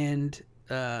and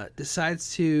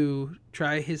decides to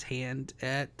try his hand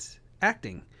at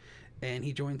acting, and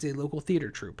he joins a local theater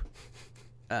troupe.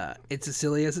 It's as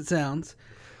silly as it sounds,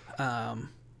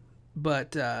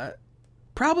 but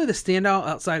probably the standout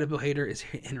outside of Bill Hader is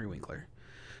Henry Winkler,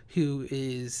 who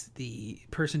is the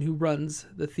person who runs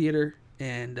the theater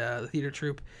and the theater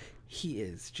troupe. He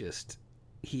is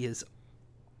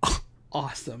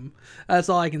awesome. That's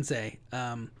all I can say.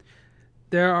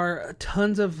 There are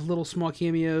tons of little small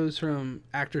cameos from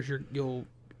actors you'll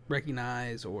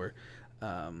recognize, or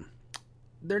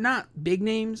they're not big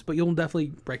names, but you'll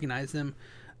definitely recognize them.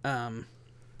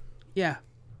 Yeah,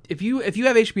 if you have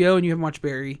HBO and you haven't watched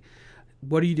Barry,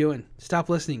 what are you doing? Stop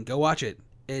listening. Go watch it.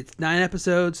 It's 9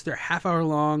 episodes. They're half-hour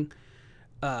long.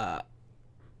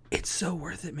 It's so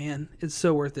worth it, man. It's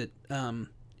so worth it.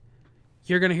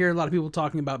 You're gonna hear a lot of people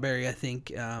talking about Barry, I think,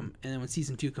 and then when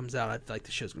season 2 comes out, I feel like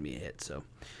the show's gonna be a hit. So,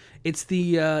 it's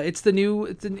the new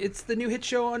hit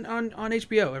show on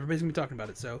HBO. Everybody's gonna be talking about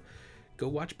it. So, go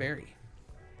watch Barry.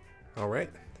 All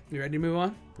right. You ready to move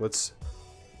on?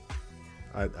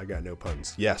 I got no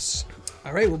puns. Yes.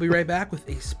 All right, we'll be right back with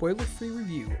a spoiler-free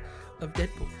review of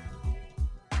Deadpool.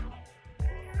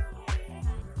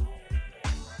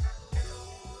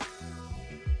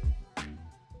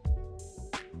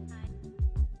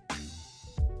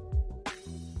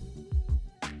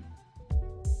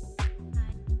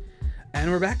 And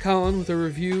we're back, Colin, with a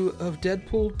review of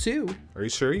Deadpool 2. Are you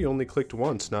sure? You only clicked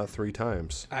once, not 3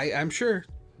 times. I'm sure.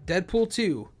 Deadpool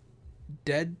 2.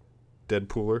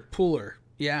 Deadpooler? Pooler.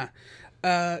 Yeah.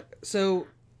 So,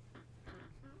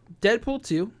 Deadpool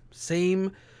 2,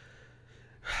 same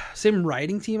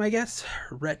writing team, I guess.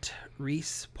 Rhett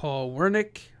Reese, Paul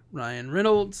Wernick, Ryan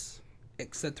Reynolds,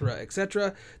 etc.,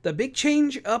 etc. The big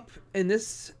change up in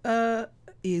this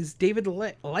is David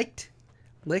Licht,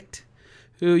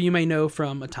 who you may know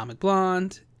from Atomic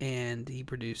Blonde, and he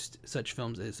produced such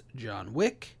films as John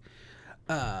Wick.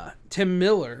 Tim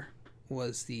Miller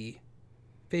was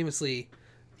famously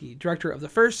the director of the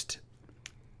first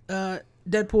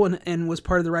Deadpool and was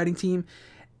part of the writing team.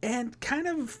 and kind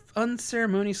of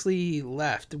unceremoniously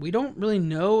left. We don't really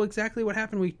know exactly what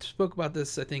happened. We spoke about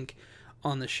this, I think,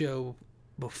 on the show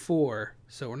before,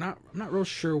 so I'm not real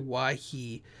sure why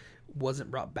he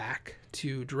wasn't brought back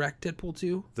to direct Deadpool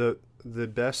 2. The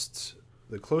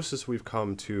closest we've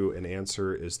come to an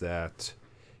answer is that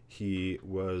he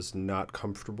was not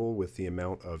comfortable with the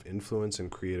amount of influence and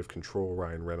creative control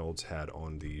Ryan Reynolds had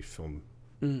on the film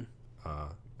and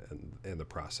the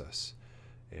process,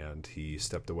 and he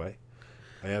stepped away.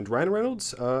 And Ryan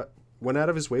Reynolds went out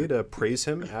of his way to praise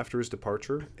him after his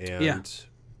departure, and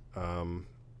I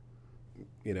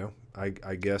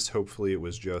guess hopefully it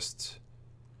was just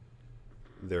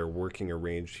their working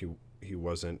arrangement. He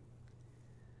wasn't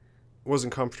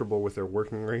comfortable with their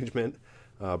working arrangement.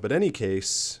 But in any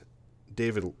case,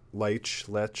 David Leitch,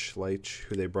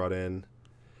 who they brought in.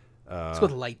 Let's go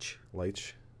with Leitch.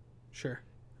 Leitch. Sure.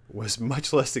 Was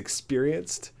much less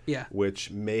experienced. Yeah. Which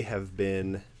may have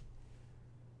been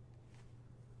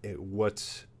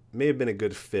what may have been a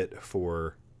good fit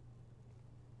for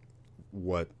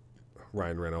what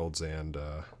Ryan Reynolds and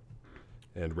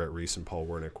Rhett Reese and Paul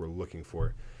Wernick were looking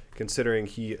for, considering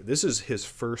this is his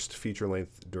first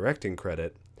feature-length directing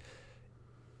credit,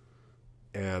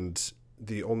 and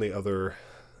the only other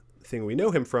thing we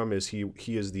know him from is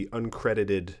he is the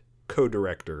uncredited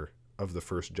co-director of the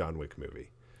first John Wick movie.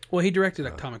 Well, he directed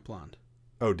Atomic Blonde.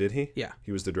 Oh, did he? Yeah.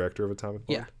 He was the director of Atomic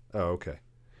Blonde? Yeah. Oh, okay.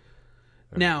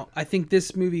 Now, I think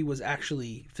this movie was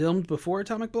actually filmed before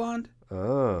Atomic Blonde,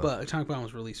 but Atomic Blonde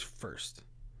was released first.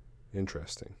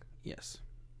 Interesting. Yes.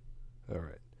 All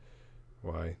right.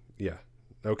 Why? Yeah.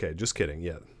 Okay, just kidding.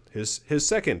 Yeah. His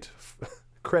second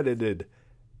credited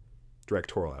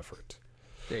directorial effort.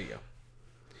 There you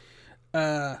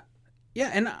go.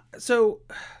 Yeah, and so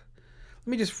let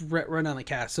me just run down the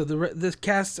cast. So this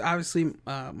cast, obviously,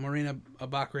 Marina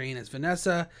Baccarin as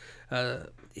Vanessa.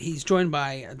 He's joined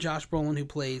by Josh Brolin, who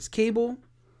plays Cable.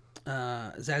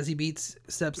 Zazie Beetz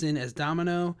steps in as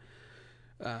Domino.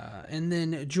 And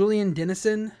then Julian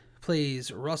Dennison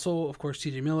plays Russell. Of course,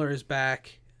 T.J. Miller is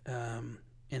back. And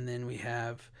then we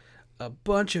have a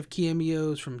bunch of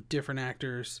cameos from different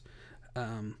actors.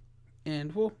 And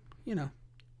we'll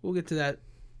get to that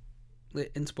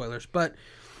in spoilers. But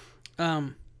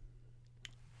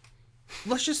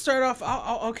let's just start off.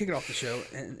 I'll kick it off the show,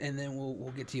 and then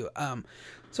we'll get to you.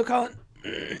 So Colin,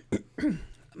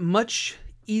 much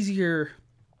easier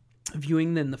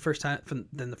viewing than the first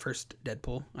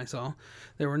Deadpool I saw.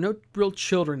 There were no real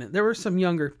children. There were some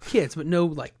younger kids, but no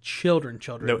like children.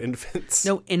 No infants.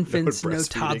 No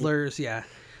toddlers. Yeah.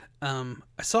 I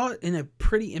saw it in a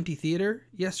pretty empty theater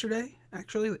yesterday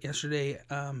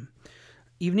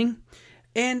evening.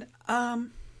 And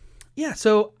yeah,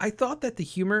 so I thought that the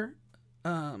humor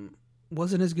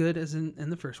wasn't as good as in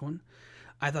the first one.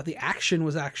 I thought the action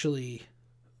was actually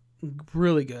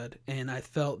really good, and I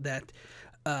felt that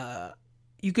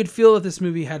you could feel that this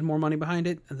movie had more money behind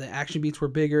it. The action beats were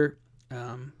bigger.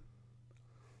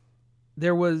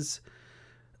 There was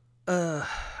I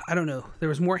don't know. There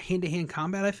was more hand-to-hand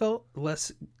combat, I felt.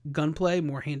 Less gunplay,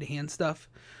 more hand-to-hand stuff.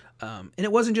 And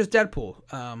it wasn't just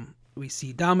Deadpool. We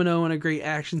see Domino in a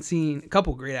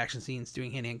couple great action scenes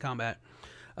doing hand-to-hand combat.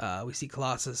 We see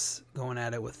Colossus going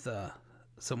at it with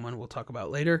someone we'll talk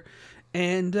about later.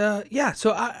 And yeah,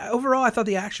 so overall, I thought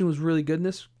the action was really good in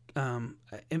this.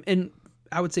 And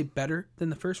I would say better than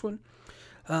the first one.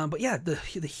 But yeah, the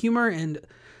humor, and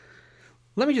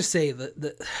let me just say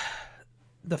the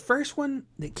first one,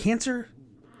 the cancer,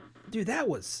 dude, that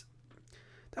was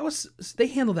they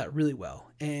handled that really well,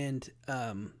 and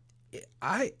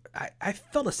I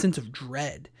felt a sense of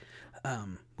dread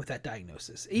with that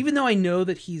diagnosis. Even though I know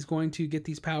that he's going to get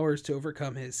these powers to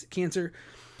overcome his cancer,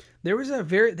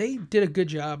 they did a good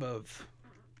job of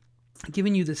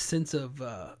giving you this sense of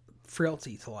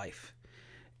frailty to life,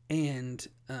 and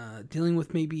dealing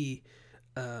with maybe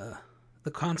the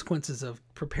consequences of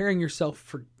preparing yourself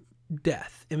for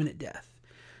imminent death.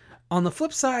 On the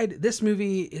flip side, this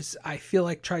movie I feel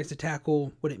like tries to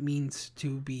tackle what it means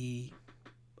to be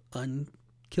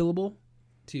unkillable,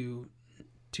 to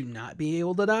not be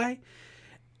able to die,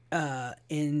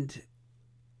 and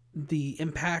the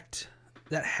impact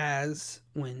that has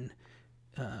when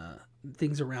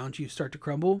things around you start to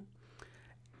crumble.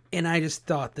 And I just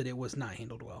thought that it was not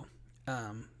handled well.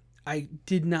 I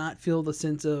did not feel the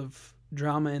sense of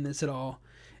drama in this at all.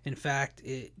 In fact,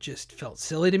 it just felt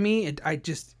silly to me. And I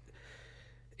just,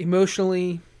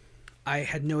 emotionally, I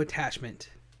had no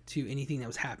attachment to anything that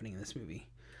was happening in this movie.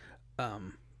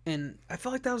 And I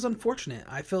felt like that was unfortunate.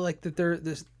 I feel like that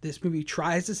this movie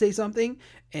tries to say something,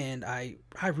 and I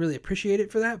really appreciate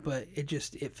it for that, but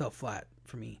it fell flat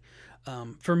for me.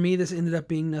 For me, this ended up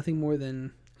being nothing more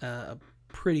than a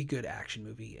pretty good action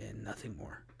movie and nothing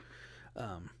more.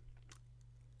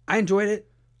 I enjoyed it.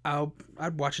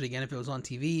 I'd watch it again if it was on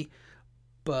TV,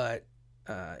 but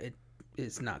it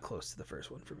is not close to the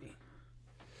first one for me.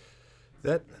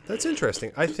 That's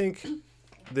interesting. I think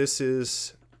this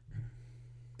is,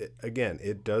 again,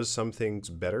 it does some things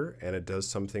better and it does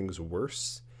some things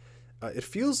worse. It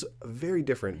feels very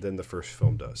different than the first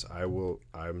film does.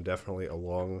 I'm definitely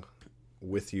along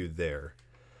with you there.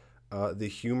 The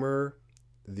humor,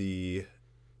 the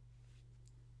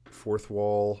fourth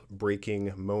wall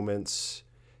breaking moments,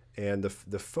 and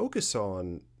the focus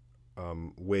on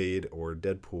Wade or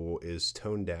Deadpool is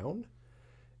toned down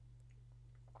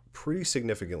pretty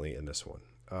significantly in this one,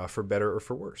 for better or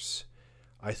for worse.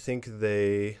 I think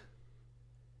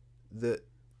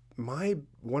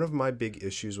one of my big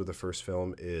issues with the first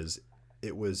film is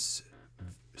it was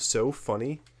so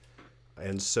funny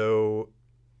and so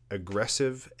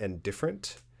aggressive and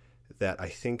different that I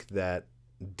think that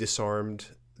disarmed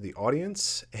the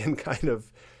audience and kind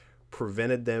of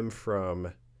prevented them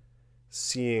from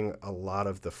seeing a lot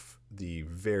of the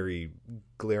very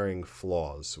glaring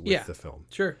flaws with the film.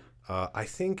 Sure. I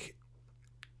think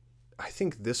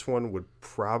this one would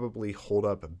probably hold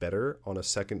up better on a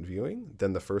second viewing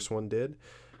than the first one did,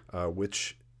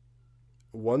 which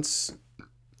once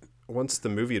the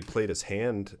movie had played its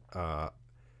hand,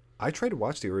 I tried to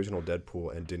watch the original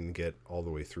Deadpool and didn't get all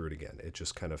the way through it again. It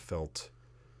just kind of felt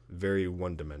very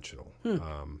one-dimensional.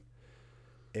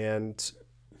 And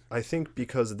I think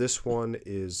because this one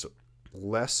is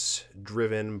less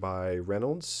driven by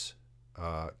Reynolds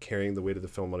carrying the weight of the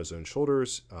film on his own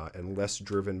shoulders, and less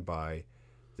driven by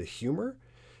the humor,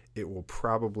 it will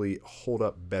probably hold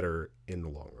up better in the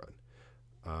long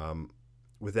run.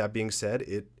 With that being said,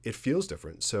 it feels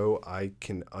different. So I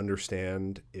can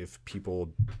understand if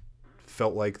people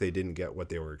felt like they didn't get what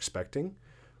they were expecting,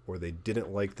 or they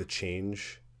didn't like the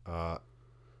change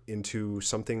into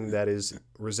something that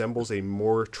resembles a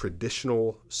more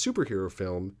traditional superhero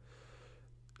film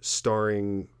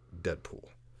starring Deadpool,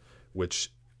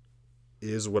 which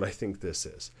is what I think this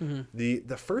is. Mm-hmm.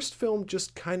 The first film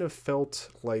just kind of felt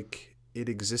like it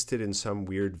existed in some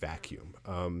weird vacuum.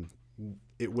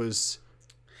 It was...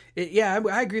 I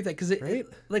agree with that, because right?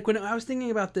 Like when I was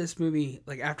thinking about this movie,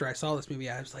 like after I saw this movie,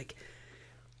 I was like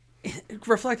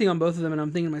reflecting on both of them, and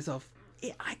I'm thinking to myself,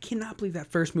 I cannot believe that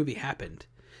first movie happened.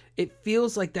 It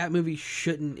feels like that movie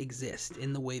shouldn't exist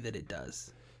in the way that it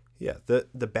does. Yeah,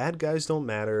 the bad guys don't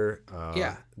matter.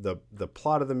 The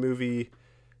plot of the movie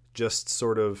just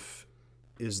sort of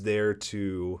is there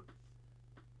to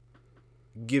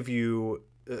give you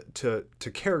to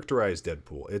characterize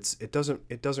Deadpool. It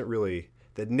doesn't really,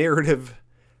 the narrative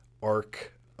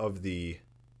arc of the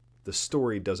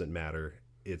story doesn't matter.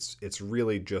 It's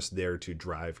really just there to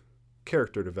drive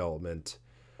character development,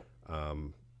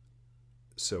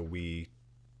 so we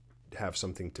have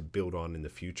something to build on in the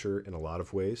future in a lot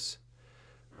of ways.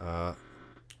 Right.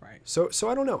 So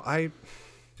I don't know. I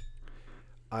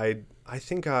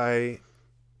think I'm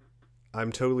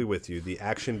totally with you. The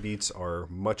action beats are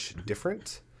much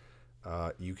different.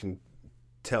 You can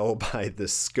tell by the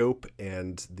scope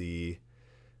and the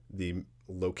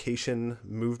location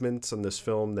movements on this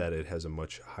film that it has a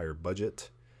much higher budget.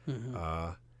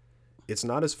 Mm-hmm. It's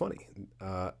not as funny.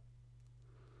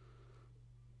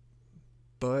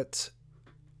 But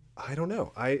I don't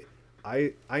know. I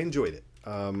enjoyed it.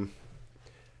 I'm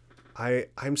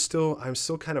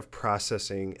still kind of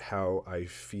processing how I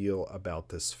feel about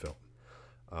this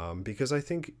film, because I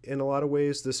think in a lot of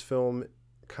ways this film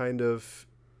kind of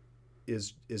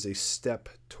is a step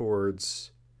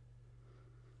towards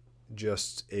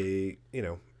just a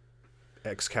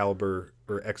Excalibur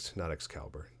or not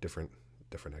Excalibur, different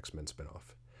X-Men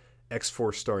spinoff,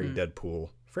 X-Force starring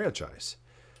Deadpool franchise.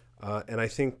 And I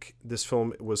think this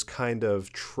film was kind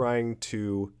of trying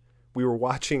to... We were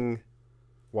watching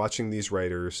these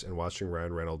writers and watching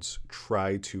Ryan Reynolds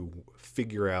try to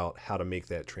figure out how to make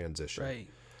that transition. Right.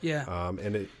 Yeah.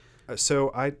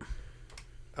 So I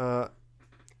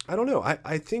don't know.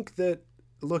 I think that,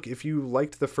 look, if you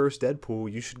liked the first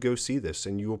Deadpool, you should go see this,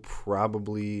 and you will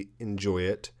probably enjoy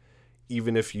it,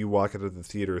 even if you walk out of the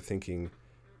theater thinking,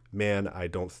 man, I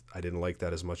didn't like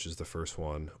that as much as the first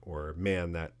one, or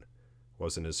man, that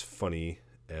wasn't as funny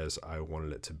as I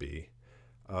wanted it to be.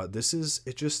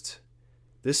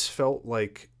 This felt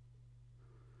like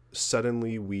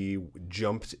suddenly we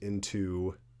jumped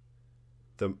into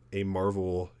a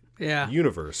Marvel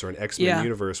universe or an X-Men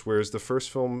universe, whereas the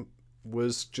first film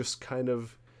was just kind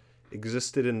of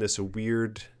existed in this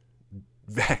weird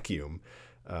vacuum.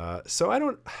 So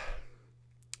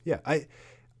Yeah,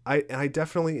 I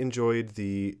definitely enjoyed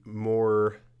the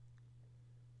more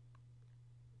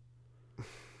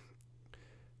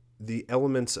the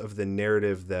elements of the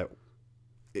narrative that.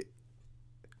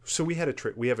 So we have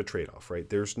a trade off, right?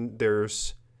 There's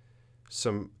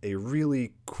a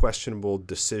really questionable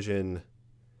decision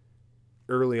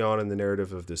early on in the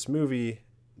narrative of this movie.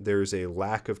 There's a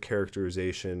lack of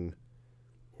characterization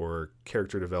or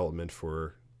character development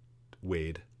for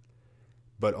Wade.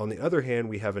 But on the other hand,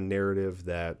 we have a narrative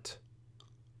that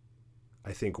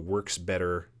I think works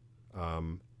better,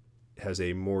 has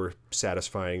a more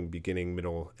satisfying beginning,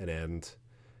 middle, and end,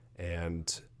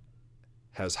 and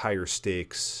has higher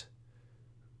stakes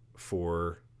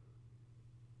for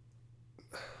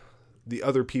the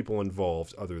other people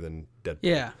involved other than Deadpool.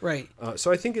 Yeah, right.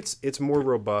 So I think it's more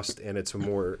robust and it's a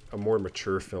more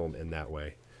mature film in that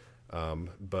way.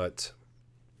 But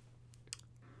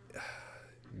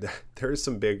there is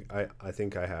some big. I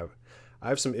think I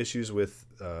have some issues with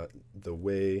the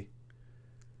way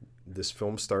this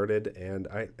film started, and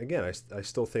I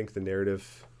still think the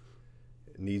narrative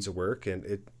needs work,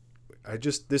 and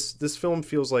this film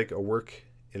feels like a work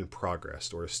in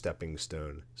progress or a stepping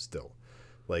stone still.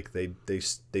 Like they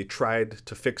tried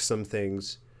to fix some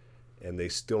things, and they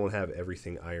still don't have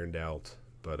everything ironed out.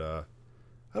 But I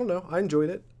don't know. I enjoyed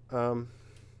it.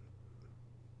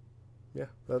 Yeah,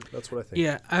 that's what I think.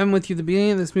 Yeah, I'm with you. The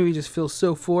beginning of this movie just feels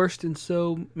so forced in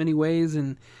so many ways,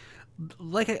 and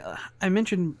like I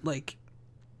mentioned, like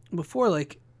before,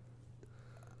 like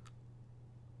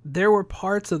there were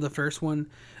parts of the first one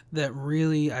that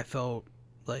really I felt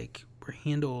like were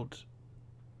handled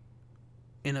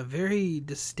in a very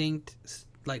distinct,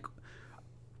 like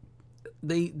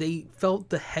they felt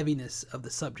the heaviness of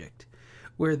the subject,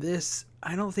 where this,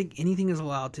 I don't think anything is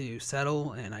allowed to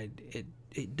settle, and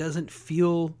it doesn't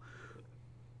feel,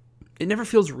 it never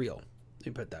feels real. Let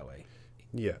me put it that way.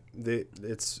 Yeah,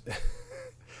 it's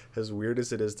as weird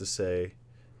as it is to say,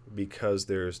 because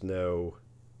there's no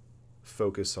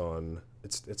focus on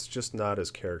it's just not as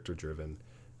character driven,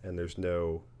 and it's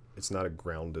not a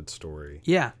grounded story.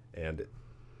 Yeah, And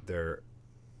the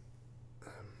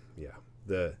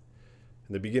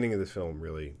beginning of the film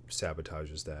really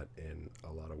sabotages that in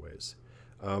a lot of ways.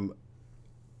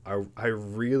 I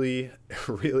really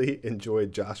really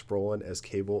enjoyed Josh Brolin as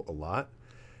Cable a lot.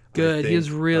 good. He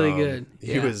was really good.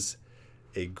 He was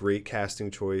a great casting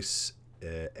choice,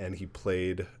 and he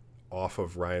played off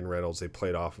of Ryan Reynolds. They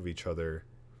played off of each other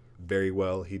very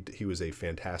well. He was a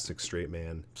fantastic straight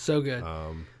man. So good.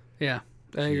 Yeah,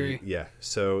 I agree. Yeah,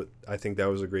 so I think that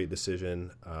was a great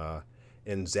decision.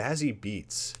 And Zazie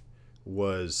Beetz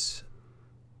was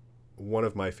one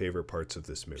of my favorite parts of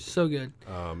this movie. So good.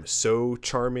 So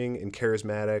charming and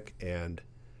charismatic, and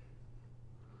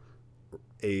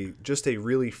just a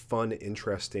really fun,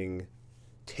 interesting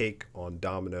take on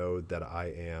Domino that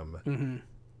I am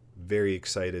very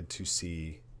excited to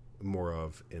see more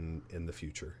of in the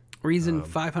future. Reason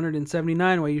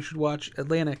 579 why you should watch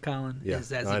Atlanta, Colin, Yeah,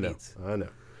 is Zazie I know. Beetz. I know.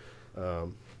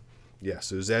 Yeah,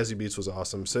 so Zazie Beetz was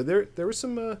awesome. So there were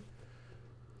some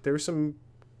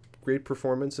great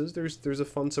performances. There's a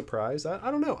fun surprise.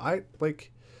 I don't know. I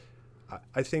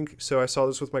think so. I saw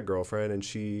this with my girlfriend, and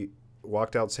she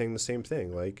walked out saying the same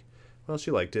thing. Like, well, she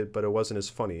liked it, but it wasn't as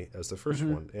funny as the first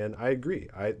one. And I agree.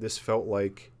 This felt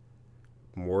like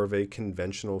more of a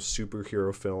conventional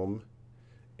superhero film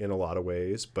in a lot of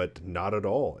ways, but not at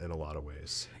all in a lot of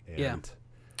ways. And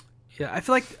Yeah, I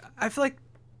feel like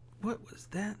what was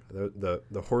that?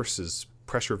 the horse's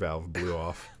pressure valve blew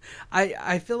off.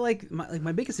 I feel like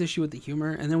my biggest issue with the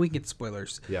humor, and then we get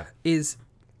spoilers. Yeah. Is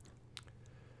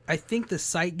I think the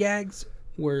sight gags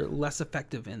were less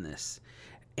effective in this,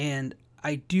 and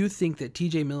I do think that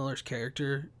T.J. Miller's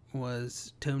character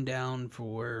was toned down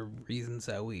for reasons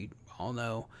that we all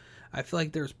know. I feel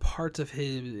like there's parts of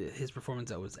his performance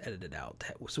that was edited out,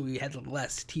 so we had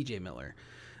less T.J. Miller,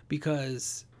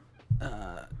 because,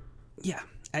 I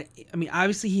mean,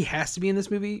 obviously he has to be in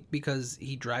this movie because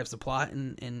he drives the plot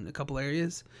in a couple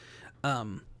areas,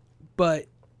 but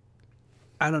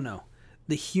I don't know.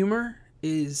 The humor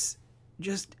is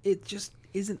just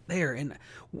isn't there, and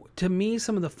to me,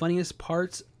 some of the funniest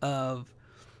parts of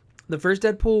the first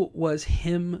Deadpool was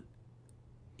him.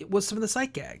 It was some of the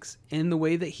sight gags and the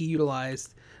way that he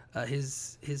utilized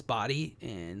his body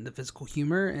and the physical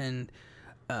humor, and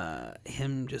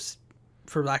him just,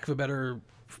 for lack of a better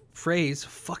phrase,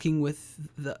 fucking with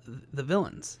the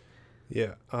villains.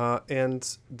 Yeah,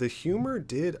 and the humor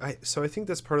did. I think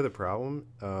that's part of the problem.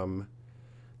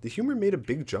 The humor made a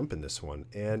big jump in this one,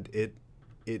 and it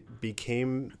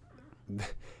became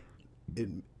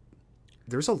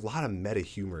there's a lot of meta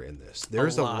humor in this.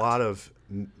 There's a lot. lot of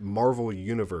Marvel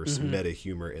Universe meta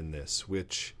humor in this,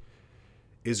 which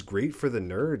is great for the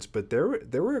nerds. But there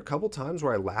were a couple times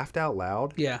where I laughed out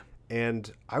loud. Yeah.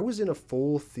 And I was in a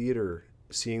full theater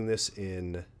seeing this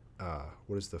in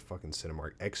what is the fucking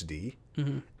Cinemark XD,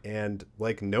 and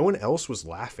like no one else was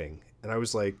laughing, and I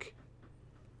was like,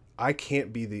 I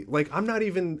can't be the I'm not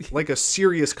even like a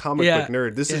serious comic book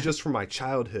nerd. This is just from my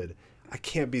childhood. I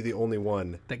can't be the only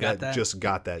one that just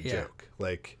got that joke.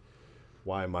 Like,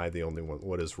 why am I the only one?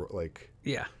 What is like?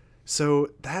 Yeah. So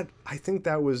that I think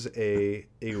that was a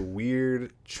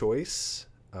weird choice,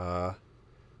 but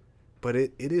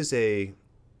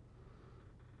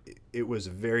it was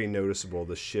very noticeable,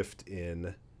 the shift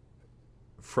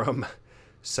from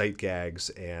sight gags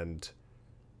and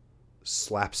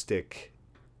slapstick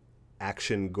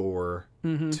action gore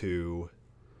to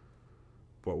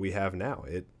what we have now.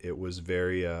 It was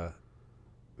very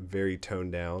very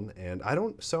toned down, and I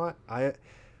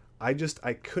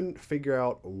couldn't figure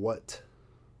out what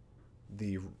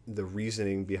the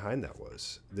reasoning behind that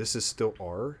was. This is still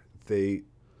R. They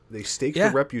staked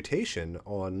the reputation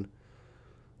on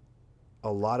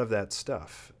a lot of that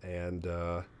stuff, and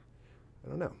I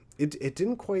don't know. It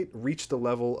didn't quite reach the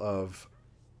level of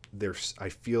I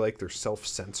feel like they're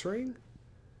self-censoring,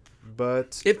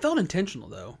 but it felt intentional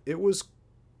though. It was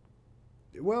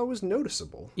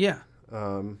noticeable. Yeah.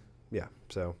 Yeah.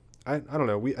 So I don't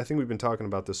know. I think we've been talking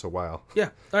about this a while. Yeah.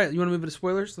 All right. You want to move into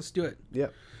spoilers? Let's do it. Yeah.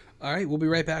 All right. We'll be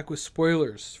right back with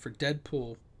spoilers for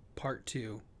Deadpool Part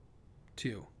 2.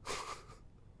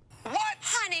 What?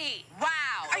 Honey! Wow!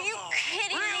 Are you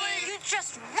kidding me? You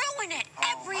just ruin it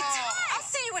every time. I'll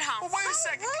see you at home. Well, wait a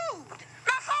second. Rude.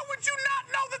 Now, how would you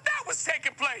not know that was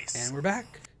taking place? And we're back.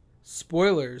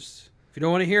 Spoilers. If you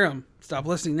don't want to hear them, stop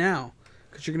listening now,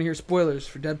 because you're going to hear spoilers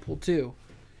for Deadpool 2.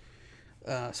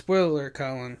 Spoiler alert,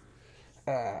 Colin.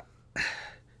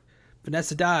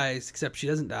 Vanessa dies, except she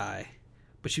doesn't die,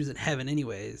 but she was in heaven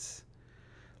anyways.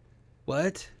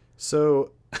 What?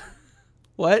 So...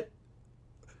 What?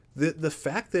 The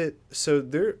fact that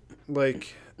there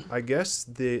like I guess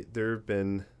there have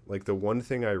been like the one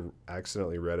thing I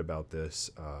accidentally read about this,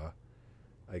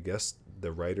 I guess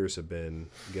the writers have been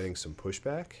getting some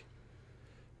pushback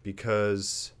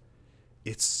because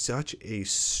it's such a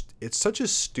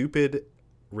stupid,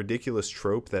 ridiculous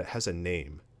trope that has a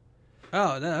name.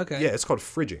 Oh, no, okay. Yeah, it's called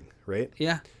fridging, right?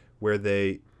 Yeah. Where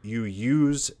you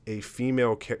use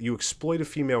you exploit a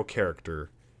female character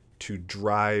to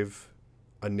drive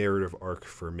a narrative arc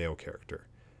for a male character.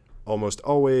 Almost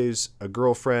always a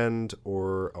girlfriend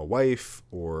or a wife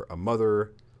or a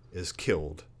mother is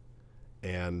killed,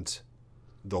 and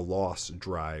the loss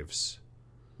drives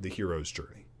the hero's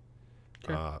journey.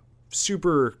 Okay.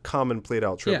 Super common played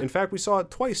out trope. Yeah. In fact, we saw it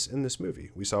twice in this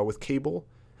movie. We saw it with Cable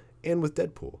and with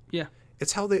Deadpool. Yeah.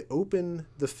 It's how they open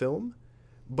the film,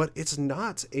 but it's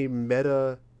not a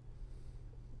meta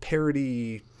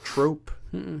parody trope.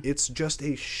 Mm-mm. It's just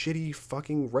a shitty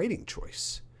fucking writing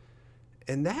choice.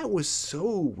 And that was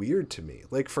so weird to me.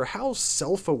 Like, for how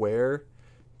self-aware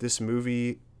this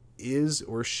movie is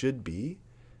or should be,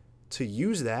 to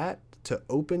use that to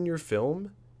open your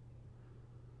film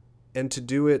and to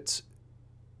do it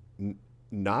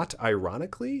not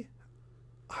ironically,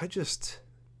 that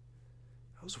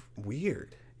was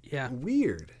weird. Yeah.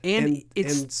 Weird. And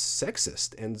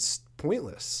sexist and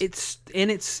pointless.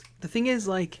 The thing is,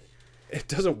 like, it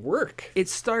doesn't work. It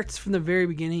starts from the very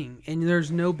beginning, and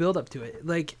there's no build up to it.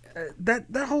 Like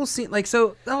that whole scene,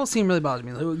 that whole scene really bothers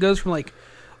me. It goes from like,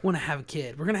 want to have a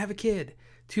kid, we're gonna have a kid,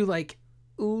 to like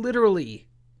literally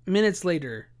minutes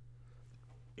later,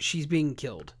 she's being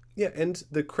killed. Yeah, and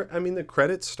the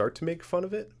credits start to make fun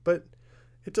of it, but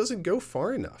it doesn't go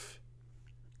far enough.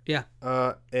 Yeah.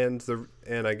 And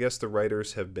I guess the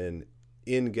writers have been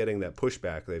in getting that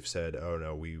pushback. They've said, "Oh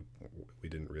no, we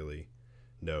didn't really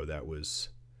know that was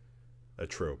a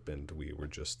trope, and we were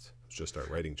just our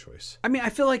writing choice." I mean, I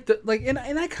feel like and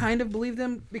I kind of believe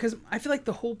them, because I feel like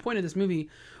the whole point of this movie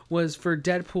was for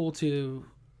Deadpool to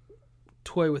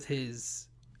toy with his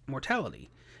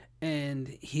mortality and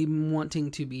him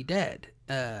wanting to be dead.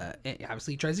 And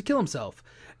obviously, he tries to kill himself.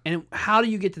 And how do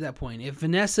you get to that point? If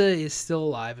Vanessa is still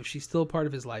alive, if she's still a part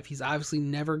of his life, he's obviously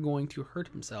never going to hurt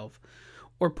himself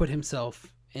or put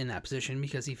himself in that position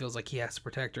because he feels like he has to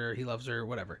protect her, he loves her,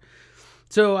 whatever.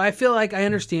 So I feel like I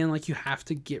understand, like, you have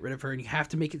to get rid of her and you have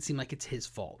to make it seem like it's his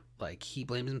fault. Like, he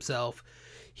blames himself.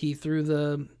 He threw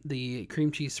the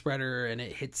cream cheese spreader and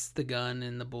it hits the gun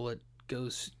and the bullet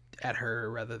goes at her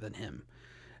rather than him.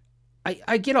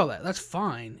 I get all that. That's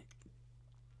fine.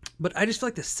 But I just feel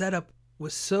like the setup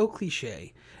was so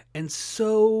cliche and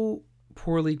so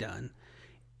poorly done.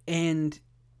 And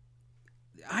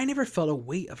I never felt a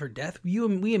weight of her death. We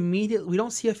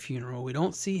don't see a funeral. We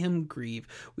don't see him grieve.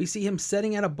 We see him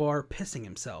sitting at a bar pissing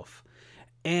himself.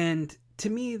 And to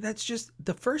me, that's just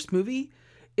the first movie.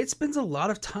 It spends a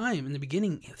lot of time in the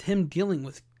beginning with him dealing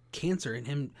with cancer and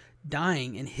him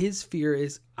dying. And his fear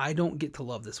is, I don't get to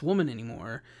love this woman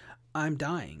anymore. I'm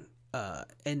dying.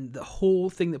 And the whole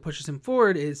thing that pushes him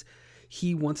forward is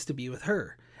he wants to be with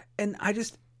her. And I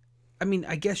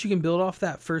guess you can build off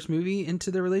that first movie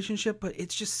into the relationship, but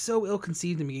it's just so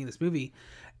ill-conceived in the beginning of this movie.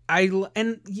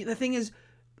 And the thing is,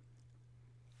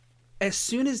 as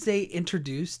soon as they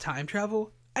introduce time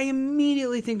travel, I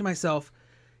immediately think to myself,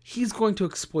 he's going to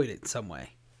exploit it in some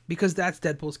way. Because that's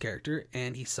Deadpool's character,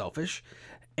 and he's selfish.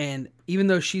 And even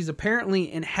though she's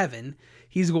apparently in heaven,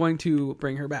 he's going to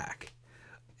bring her back.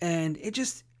 And I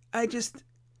just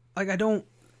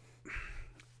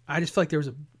feel like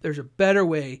there's a better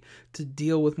way to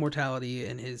deal with mortality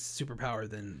and his superpower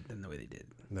than the way they did.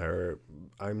 There are,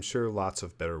 I'm sure, lots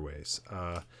of better ways.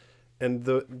 And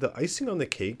the icing on the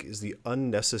cake is the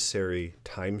unnecessary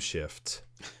time shift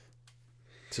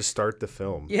to start the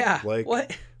film. Yeah. Like,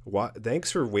 what?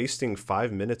 Thanks for wasting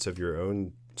 5 minutes of your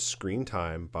own screen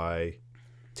time by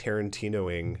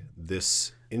Tarantinoing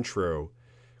this intro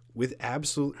with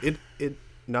absolute. It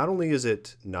not only is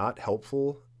it not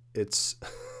helpful, it's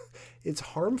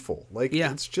harmful. Like,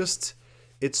 yeah.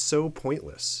 it's so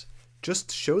pointless.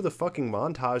 Just show the fucking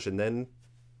montage and then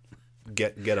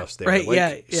get us there. Right,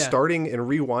 like, yeah. Starting and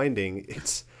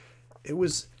rewinding, it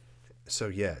was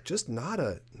so just not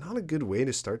a good way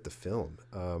to start the film.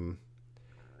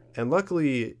 And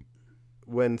luckily,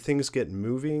 when things get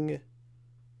moving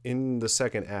in the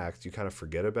second act, you kind of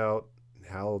forget about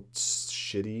how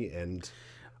shitty and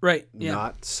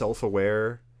not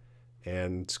self-aware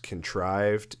and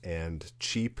contrived and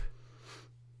cheap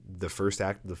the first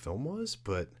act of the film was,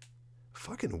 but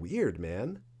fucking weird,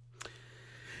 man.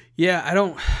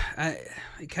 Yeah,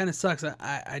 it kind of sucks.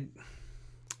 I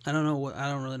don't know I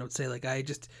don't really know what to say. Like,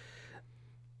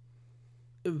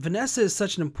 Vanessa is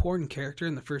such an important character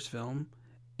in the first film,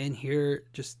 and here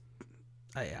the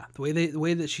way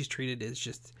that she's treated is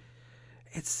just,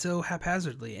 it's so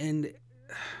haphazardly, and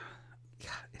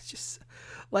it's just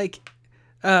like,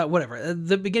 whatever.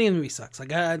 The beginning of the movie sucks. Like,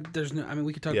 there's no. I mean,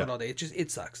 we could talk about it all day. It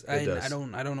sucks. I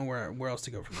don't know where else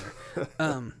to go from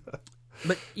there.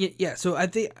 But yeah. So I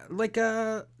think, like,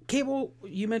 Cable,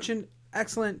 you mentioned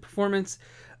excellent performance.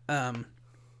 I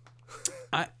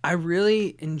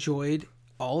really enjoyed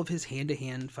all of his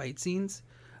hand-to-hand fight scenes,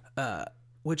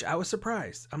 which I was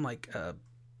surprised. I'm like,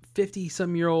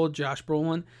 50-some-year-old Josh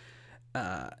Brolin.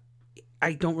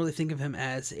 I don't really think of him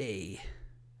as a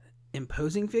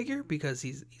imposing figure because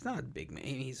he's not a big man.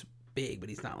 He's big, but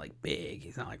he's not like big.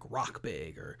 He's not like Rock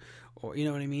big or you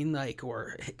know what I mean? Like,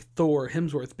 or Thor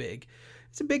Hemsworth big.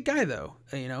 He's a big guy though,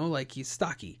 like he's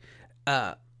stocky.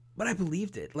 But I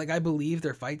believed it. Like, I believed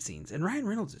their fight scenes, and Ryan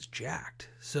Reynolds is jacked.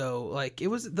 So like,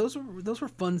 those were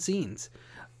fun scenes.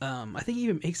 I think he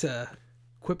even makes a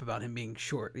quip about him being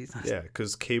short. He's not. Yeah,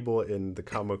 because Cable in the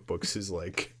comic books is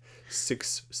like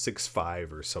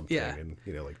 6'5" or something, and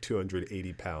like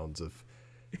 280 pounds of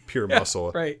pure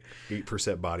muscle, right?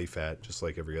 8% body fat, just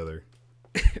like every other.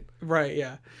 Right,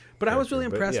 yeah. But I was really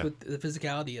impressed yeah. with the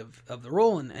physicality of the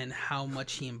role and how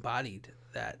much he embodied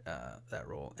that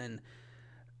role. And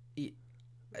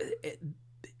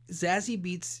Zazie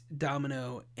Beetz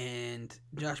Domino and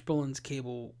Josh Brolin's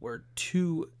Cable were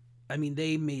two. I mean,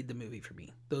 they made the movie for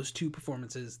me. Those two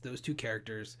performances, those two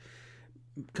characters,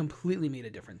 completely made a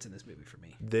difference in this movie for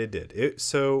me. They did.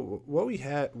 So what we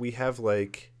have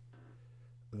like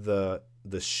the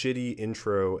shitty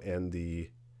intro and the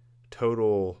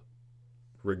total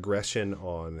regression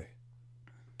on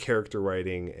character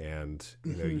writing and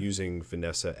using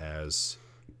Vanessa as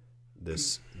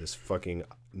this fucking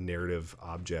narrative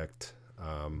object,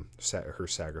 her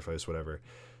sacrifice, whatever.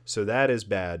 So that is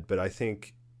bad, but I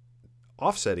think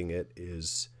offsetting it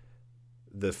is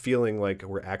the feeling like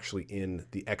we're actually in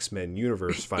the X-Men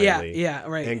universe finally. yeah,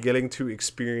 right. And getting to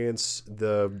experience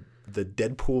the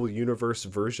Deadpool universe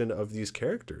version of these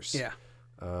characters. Yeah.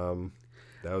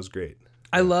 That was great.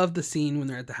 I love the scene when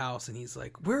they're at the house and he's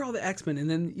like, "Where are all the X-Men?" And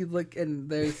then you look and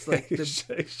there's like the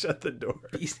shut the door.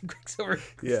 Beast and Quicksilver.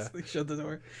 Yeah. Shut the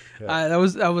door. Yeah.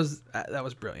 That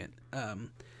was brilliant.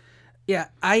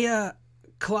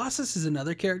 Colossus is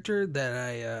another character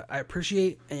that I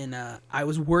appreciate, and I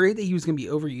was worried that he was going to be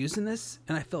overused in this,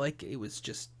 and I felt like it was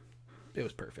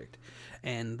perfect.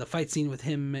 And the fight scene with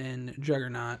him and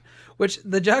Juggernaut, which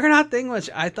the Juggernaut thing, which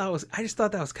I just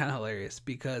thought that was kind of hilarious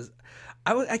because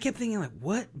I kept thinking like,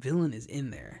 what villain is in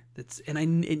there? I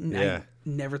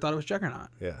never thought it was Juggernaut.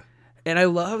 Yeah. And I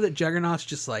love that Juggernaut's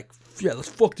just like, yeah, let's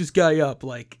fuck this guy up,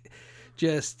 like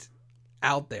just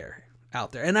out there.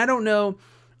 And I don't know,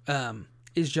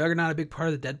 is Juggernaut a big part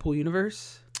of the Deadpool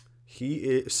universe? He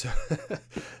is.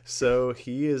 So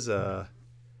he is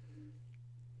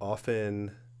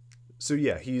often. So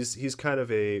yeah, he's kind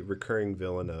of a recurring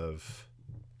villain of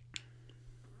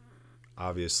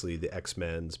obviously the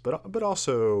X-Men's, but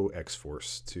also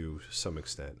X-Force to some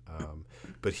extent.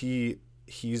 But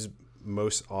he's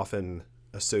most often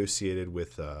associated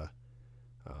with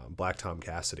Black Tom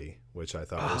Cassidy, which I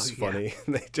thought was funny.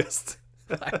 They just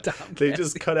they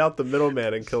just cut out the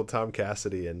middleman and killed Tom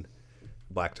Cassidy and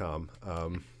Black Tom,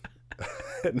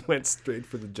 and went straight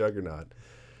for the Juggernaut.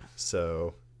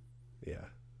 So yeah,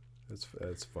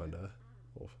 it's fun.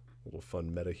 Little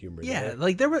fun meta humor. Yeah, there.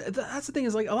 like that's the thing,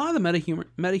 is like a lot of the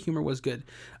meta humor was good.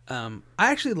 I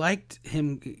actually liked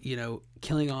him,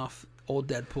 killing off old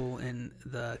Deadpool in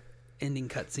the ending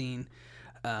cutscene,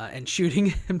 and shooting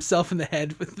himself in the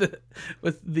head with the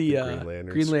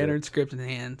Green Lantern script in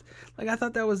hand. Like, I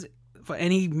thought that was fun.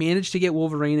 And he managed to get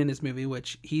Wolverine in his movie,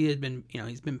 which he had been,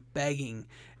 he's been begging.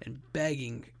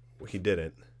 He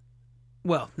didn't.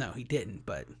 Well, no, he didn't,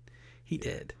 but he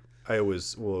did. It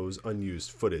was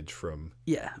unused footage from.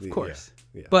 Yeah, of course.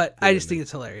 Yeah. But I just think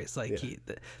it's hilarious. Like,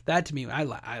 that to me,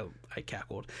 I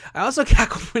cackled. I also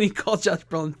cackled when he called Josh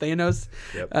Brolin Thanos.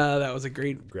 Yep. That was a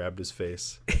great. Grabbed his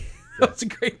face. That was a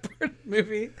great part of the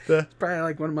movie. It's probably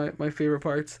like one of my favorite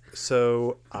parts.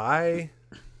 So I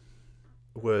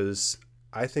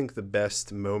think the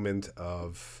best moment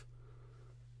of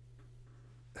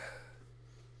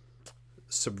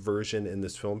subversion in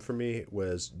this film for me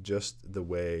was just the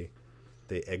way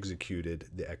they executed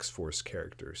the X-Force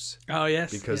characters. Oh,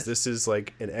 yes. Because this is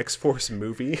like an X-Force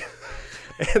movie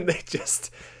and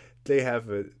they have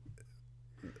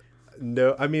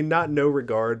not no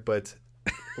regard, but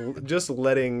just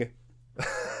letting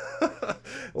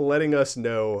us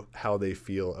know how they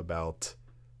feel about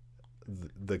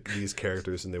these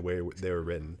characters and the way they were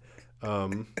written.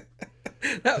 That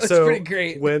was pretty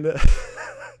great.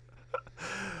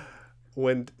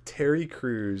 When Terry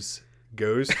Crews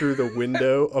goes through the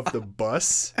window of the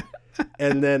bus,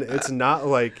 and then it's not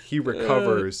like he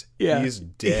recovers. He's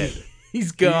dead.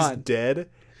 He's gone. He's dead.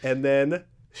 And then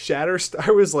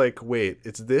Shatterstar was like, wait,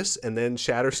 it's this? And then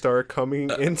Shatterstar coming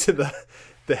into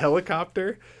the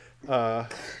helicopter.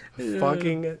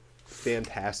 Fucking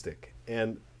fantastic.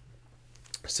 And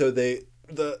so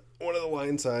one of the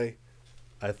lines I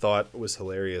thought was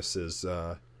hilarious is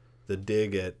the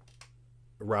dig at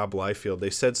Rob Liefeld. They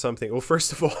said something. Well,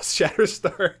 first of all,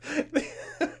 Shatterstar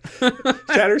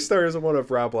is one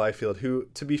of Rob Liefeld, who,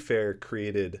 to be fair,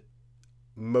 created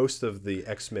most of the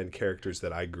X-Men characters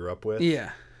that I grew up with.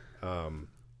 Yeah. And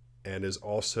is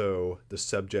also the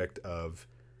subject of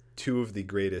two of the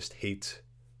greatest hate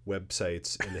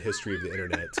websites in the history of the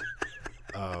internet.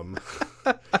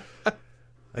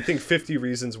 I think 50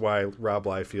 Reasons Why Rob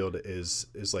Liefeld is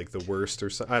like the worst, or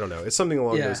something. I don't know. It's something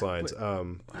along those lines.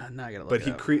 I'm not gonna look but it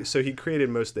up. he created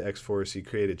most of the X-Force. He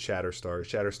created Shatterstar.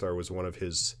 Shatterstar was one of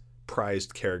his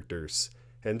prized characters.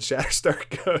 And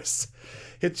Shatterstar goes,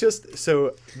 it's just,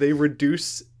 so they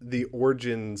reduce the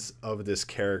origins of this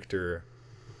character.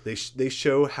 They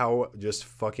show how just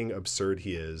fucking absurd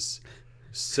he is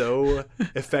so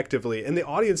effectively. And the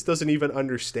audience doesn't even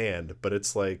understand, but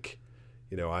it's like,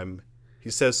 he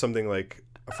says something like,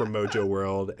 from Mojo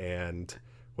World, and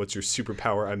what's your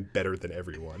superpower? I'm better than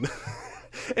everyone.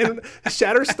 And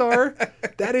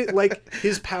Shatterstar, that is like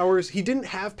his powers. He didn't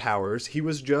have powers. He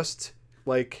was just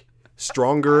like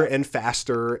stronger and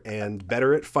faster and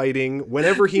better at fighting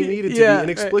whenever he needed to be,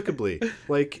 inexplicably.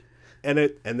 Like, and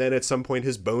then at some point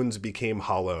his bones became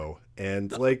hollow,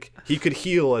 and like he could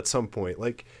heal at some point.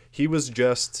 Like, he was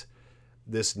just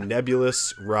this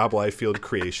nebulous Rob Liefeld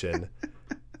creation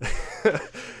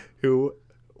who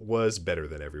was better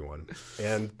than everyone.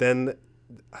 And then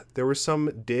there was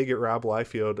some dig at Rob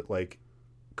Liefeld, like,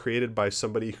 created by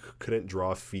somebody who couldn't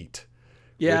draw feet.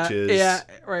 Yeah, which is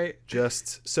right.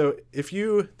 Just so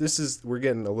we're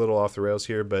getting a little off the rails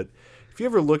here, but if you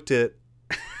ever looked at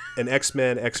an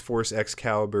X-Men, X-Force,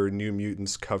 Excalibur, New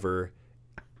Mutants cover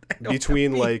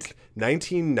between like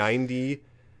 1990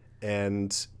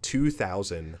 and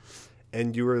 2000,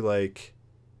 and you were like,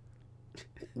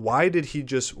 why did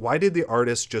the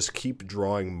artist just keep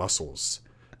drawing muscles?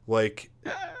 Like,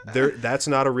 that's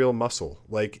not a real muscle.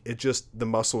 Like, the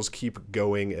muscles keep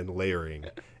going and layering,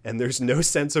 and there's no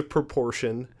sense of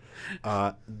proportion.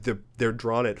 They're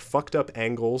drawn at fucked up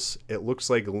angles. It looks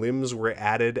like limbs were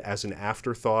added as an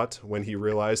afterthought when he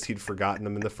realized he'd forgotten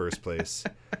them in the first place.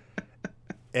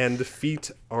 And the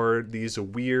feet are these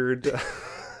weird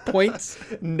Points.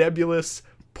 nebulous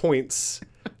points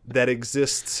that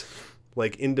exist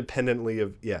like independently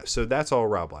of so that's all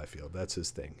Rob Liefeld. That's his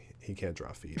thing. He can't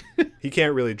draw feet. He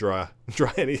can't really draw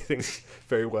anything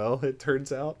very well, it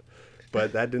turns out.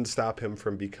 But that didn't stop him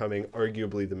from becoming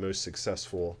arguably the most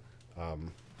successful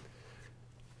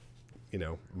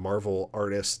Marvel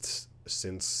artist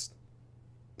since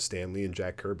Stan Lee and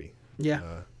Jack Kirby.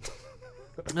 Yeah.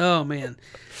 Oh man.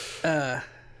 I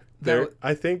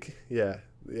think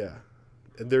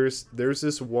there's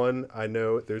this one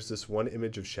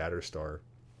image of Shatterstar,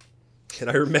 and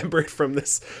I remember it from the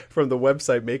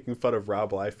website making fun of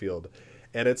Rob Liefeld,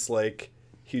 and it's like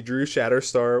he drew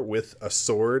Shatterstar with a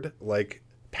sword like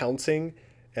pouncing,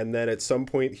 and then at some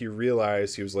point he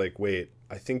realized, he was like, wait,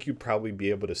 I think you'd probably be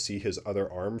able to see his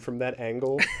other arm from that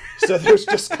angle. So there's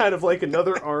just kind of like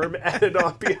another arm added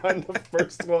on behind the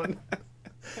first one.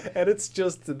 And it's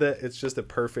just a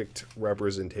perfect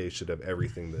representation of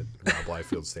everything that Rob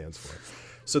Liefeld stands for.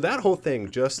 So that whole thing,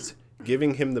 just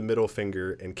giving him the middle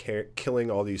finger and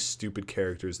killing all these stupid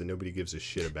characters that nobody gives a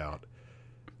shit about.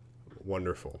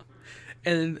 Wonderful.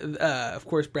 And of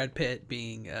course, Brad Pitt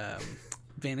being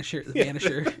Vanisher, the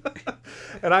Vanisher.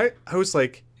 And I was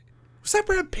like, was that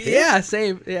Brad Pitt? Yeah,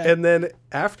 same. Yeah. And then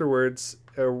afterwards,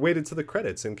 waited to the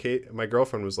credits, and my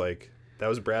girlfriend was like, that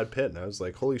was Brad Pitt. And I was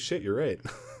like, holy shit, you're right.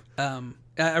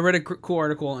 I read a cool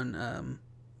article on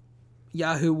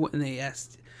Yahoo, and they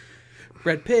asked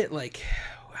Brad Pitt, like,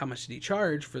 how much did he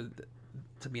charge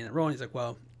to be in that role? And he's like,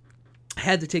 well, I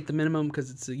had to take the minimum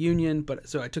because it's a union,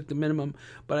 so I took the minimum.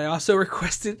 But I also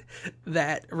requested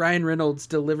that Ryan Reynolds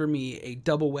deliver me a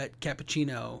double wet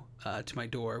cappuccino to my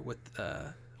door with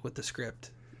the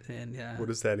script. And what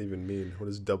does that even mean? What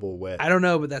is double wet? I don't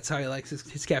know, but that's how he likes his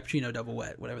cappuccino, double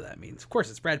wet, whatever that means. Of course,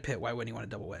 it's Brad Pitt. Why wouldn't he want a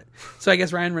double wet? So I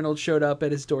guess Ryan Reynolds showed up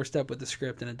at his doorstep with the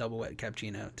script and a double wet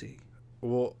cappuccino.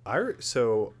 Well,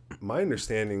 so my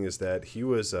understanding is that he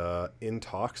was in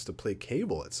talks to play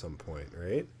Cable at some point,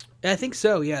 right? I think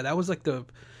so. Yeah, that was like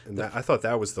I thought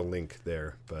that was the link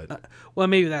there, but well,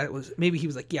 maybe he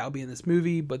was like, yeah, I'll be in this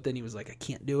movie, but then he was like, I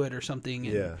can't do it or something.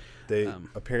 And, yeah,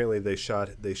 apparently they shot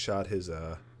his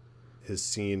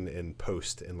scene in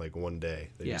post in like one day.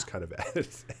 They just kind of added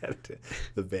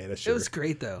the Vanisher. It was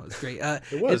great though. It was great.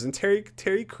 It was, and Terry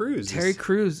Crews. Terry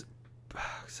Crews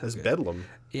as Bedlam.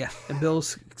 Yeah, and Bill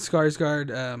Skarsgård.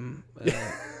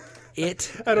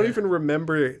 I don't even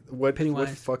remember what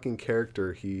fucking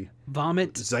character he.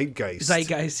 Vomit. Zeitgeist.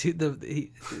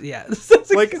 Yeah.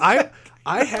 Like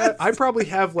I probably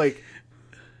have like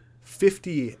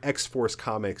 50 X-Force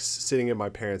comics sitting in my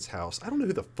parents' house. I don't know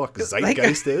who the fuck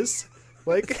Zeitgeist is.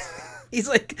 Like, he's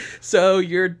like, so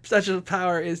your special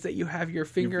power is that you have your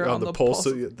finger on the pulse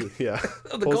of the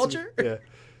culture? Yeah.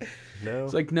 No.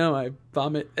 It's like, no, I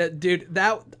vomit. Dude,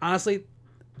 that honestly,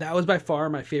 that was by far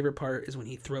my favorite part, is when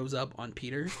he throws up on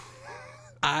Peter.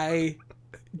 I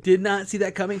did not see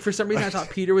that coming. For some reason, I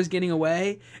thought Peter was getting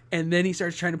away, and then he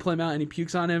starts trying to pull him out, and he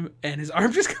pukes on him, and his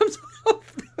arm just comes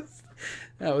off.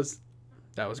 That was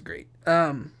great.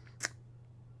 And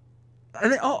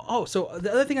then, so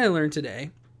the other thing I learned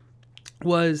today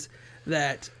was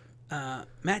that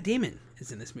Matt Damon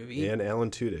is in this movie, and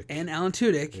Alan Tudyk,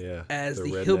 as the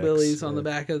rednecks, hillbillies on the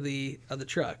back of the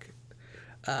truck,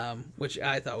 which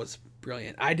I thought was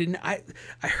brilliant. I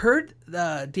heard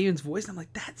Damon's voice, and I'm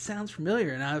like, that sounds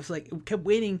familiar, and I was like, kept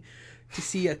waiting to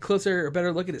see a closer or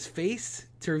better look at his face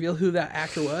to reveal who that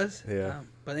actor was.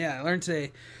 But yeah, I learned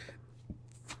today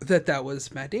that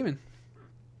was Matt Damon.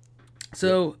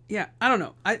 So yeah, I don't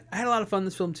know. I had a lot of fun in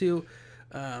this film too,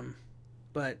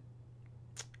 but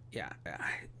yeah.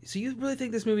 So you really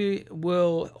think this movie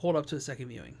will hold up to a second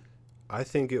viewing? I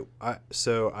think it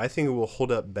will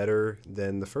hold up better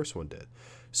than the first one did.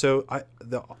 So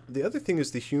the other thing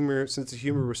is the humor. Since the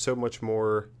humor was so much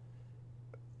more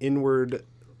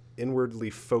inwardly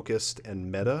focused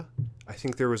and meta, I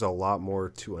think there was a lot more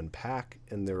to unpack,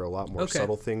 and there were a lot more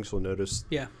subtle things you'll notice.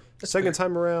 Yeah, the second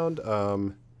time around,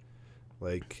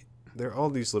 like there are all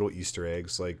these little Easter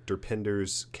eggs. Like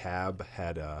Derpinder's cab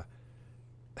had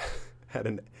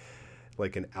an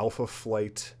Alpha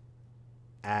Flight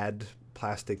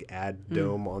plastic ad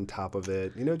dome on top of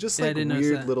it. You know, just like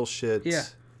weird little shit. Yeah.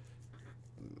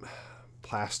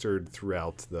 Plastered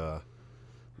throughout the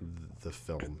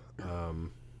film.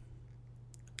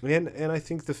 And I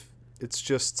think it's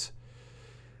just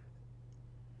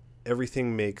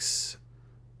everything makes.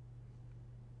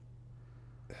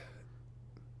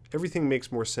 everything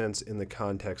makes more sense in the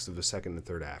context of the second and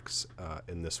third acts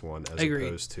in this one, as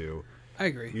opposed to. I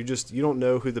agree. You don't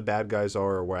know who the bad guys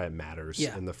are or why it matters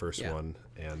in the first Yeah. one,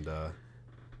 and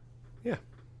yeah,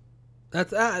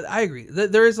 That's I agree.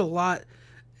 There is a lot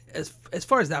as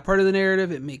far as that part of the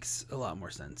narrative. It makes a lot more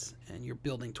sense, and you're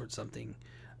building towards something.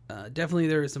 Definitely,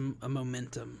 there is a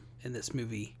momentum in this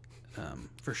movie,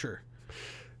 for sure.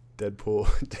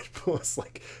 Deadpool is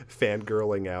like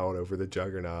fangirling out over the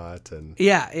Juggernaut, and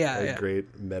Yeah.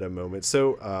 great meta moment.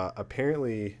 So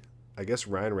apparently, I guess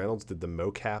Ryan Reynolds did the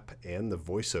mocap and the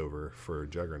voiceover for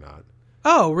Juggernaut.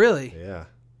 Oh, really? Yeah.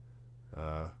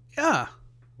 Yeah.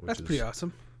 Which That's pretty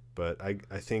awesome. But I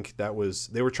think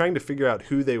they were trying to figure out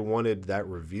who they wanted that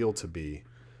reveal to be,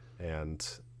 and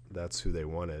that's who they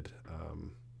wanted.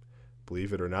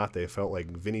 Believe it or not, they felt like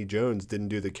Vinnie Jones didn't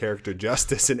do the character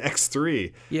justice in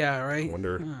X3. Yeah, right. I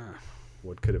wonder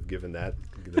what could have given them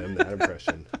that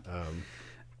impression.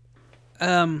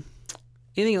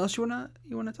 Anything else you wanna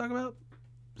talk about?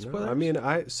 Spoilers? No, I mean,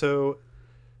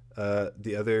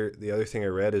 the other thing I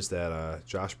read is that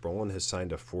Josh Brolin has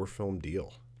signed a 4-film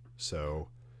deal. So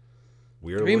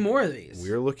Three more of these.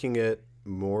 We're looking at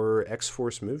more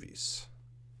X-Force movies.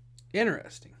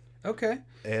 Interesting. Okay.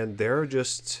 And there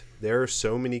are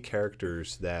so many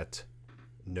characters that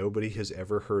nobody has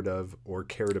ever heard of or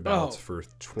cared about for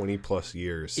 20 plus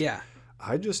years. Yeah.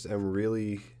 I just am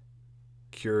really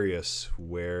curious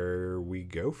where we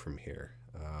go from here.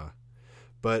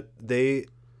 But getting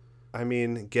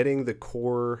the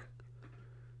core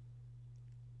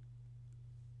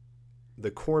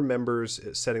members,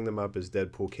 setting them up as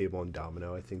Deadpool, Cable, and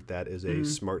Domino, I think that is a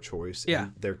smart choice. Yeah.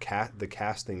 And the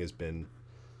casting has been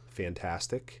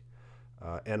fantastic.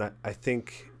 And I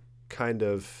think kind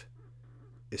of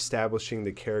establishing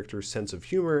the character's sense of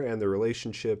humor and the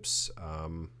relationships,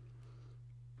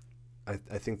 I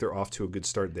think they're off to a good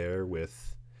start there,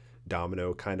 with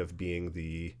Domino kind of being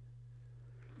the,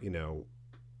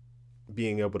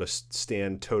 being able to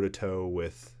stand toe-to-toe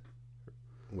with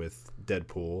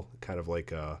Deadpool, kind of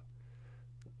like a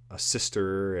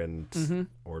sister, and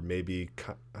or maybe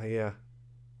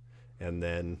and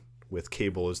then with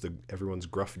Cable as everyone's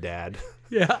gruff dad.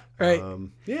 Yeah. Right.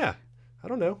 Yeah, I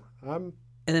don't know. And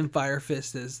then Fire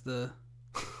Fist is the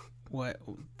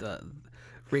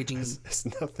raging. It's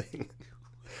nothing.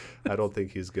 I don't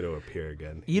think he's going to appear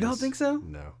again. You don't think so?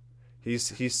 No,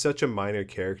 he's such a minor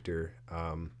character.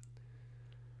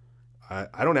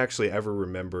 I don't actually ever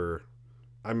remember.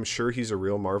 I'm sure he's a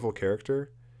real Marvel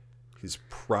character. He's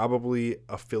probably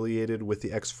affiliated with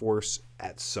the X-Force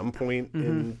at some point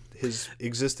in his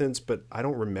existence, but I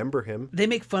don't remember him. They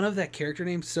make fun of that character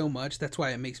name so much. That's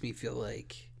why it makes me feel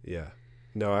like. Yeah.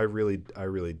 No, I really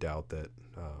doubt that.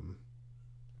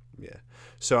 Yeah.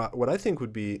 So what I think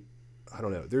would be, I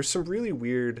don't know. There's some really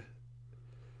weird,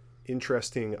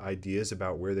 interesting ideas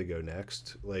about where they go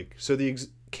next. Like, so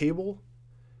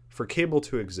for Cable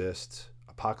to exist,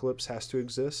 Apocalypse has to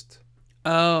exist.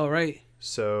 Oh, right.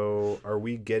 So are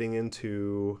we getting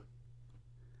into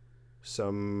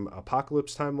some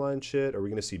Apocalypse timeline shit? Are we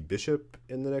going to see Bishop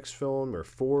in the next film, or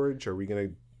Forge? Are we going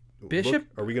to Bishop?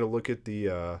 Are we going to look at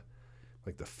the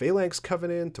like the Phalanx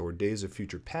Covenant, or Days of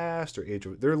Future Past, or Age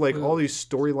of? There are like all these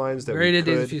storylines that Very we did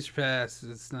could. Days of Future Past.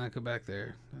 Let's not go back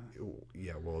there.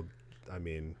 Yeah, well, I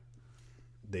mean,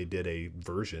 they did a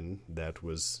version that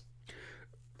was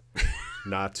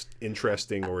not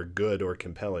interesting or good or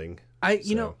compelling.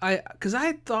 Because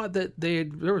I thought that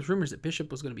there was rumors that Bishop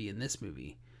was going to be in this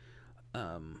movie.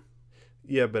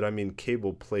 Yeah, but I mean,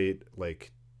 Cable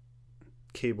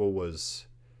was.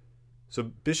 So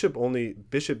Bishop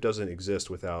doesn't exist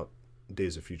without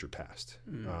Days of Future Past,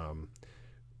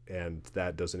 and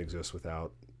that doesn't exist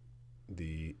without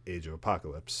the Age of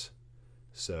Apocalypse.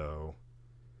 So,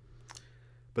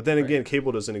 but then again,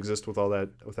 Cable doesn't exist without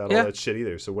all that shit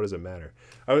either. So what does it matter?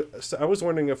 I was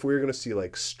wondering if we were going to see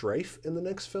like Strife in the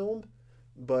next film,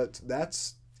 but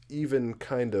that's even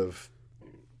kind of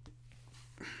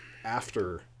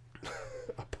after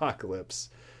Apocalypse.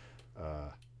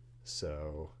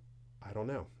 So I don't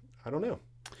know.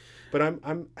 But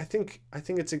I think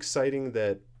it's exciting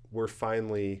that we're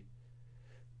finally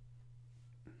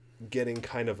getting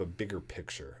kind of a bigger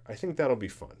picture. I think that'll be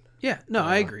fun. Yeah, no,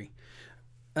 I agree.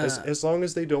 As long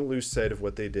as they don't lose sight of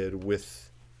what they did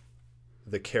with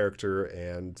the character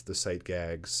and the sight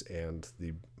gags and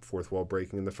the fourth wall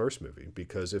breaking in the first movie,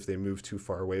 because if they move too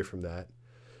far away from that,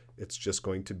 it's just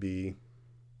going to be.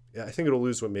 Yeah, I think it'll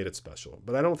lose what made it special.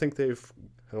 But I don't think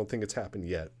it's happened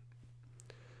yet.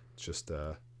 It's just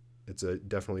it's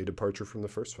definitely a departure from the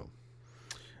first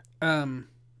film.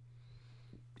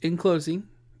 In closing,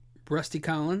 Rusty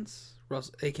Collins,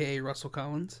 aka Russell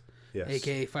Collins, Yes.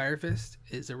 aka Fire Fist,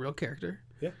 is a real character.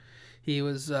 Yeah. He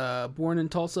was born in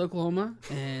Tulsa, Oklahoma,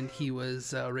 and he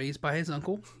was raised by his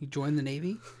uncle. He joined the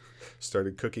Navy.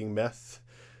 Started cooking meth.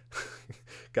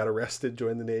 Got arrested,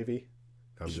 joined the Navy.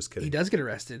 I'm just kidding. He does get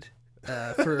arrested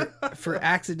for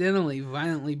accidentally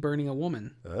violently burning a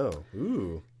woman. Oh,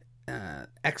 ooh.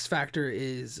 X Factor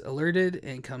is alerted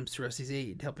and comes to Rusty's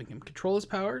aid, helping him control his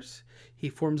powers. He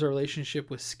forms a relationship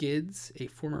with Skids, a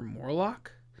former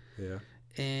Morlock, Yeah.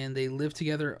 and they live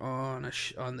together on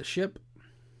the ship.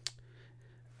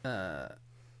 And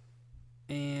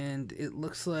it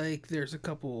looks like there's a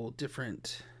couple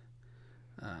different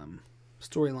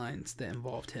storylines that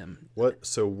involved him.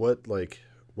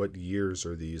 What years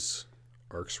are these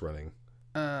arcs running?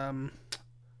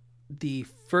 The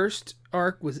first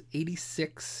arc was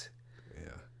 86.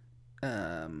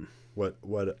 Yeah. What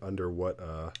under what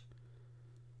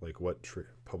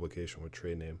publication, what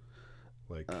trade name?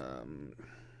 Like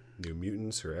New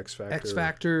Mutants or X Factor? X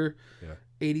Factor. Yeah.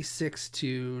 86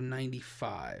 to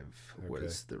 95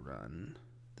 was the run.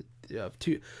 He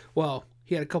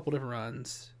had a couple different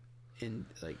runs in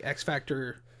like X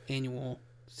Factor annual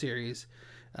series.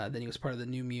 Then he was part of the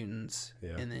New Mutants,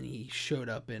 and then he showed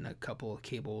up in a couple of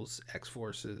Cable's X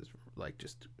Forces, like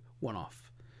just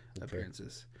one-off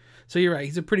appearances. So you're right;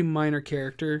 he's a pretty minor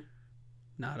character,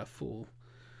 not a full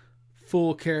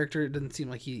character. It doesn't seem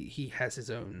like he has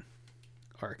his own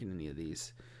arc in any of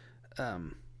these.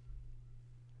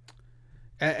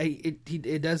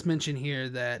 It does mention here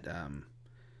that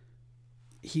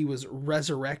he was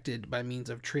resurrected by means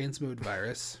of transmode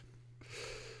virus.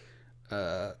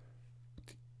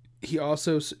 He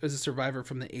also is a survivor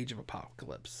from the Age of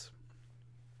Apocalypse.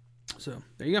 So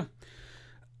there you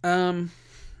go.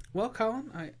 Well,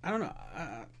 Colin, I don't know.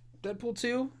 Deadpool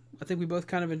 2, I think we both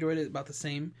kind of enjoyed it about the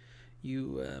same.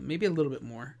 You maybe a little bit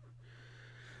more.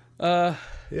 Yeah.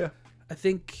 I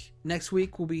think next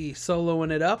week we'll be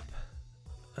soloing it up.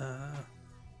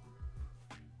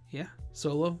 Yeah,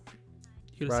 Solo.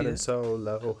 You gonna see Riding that?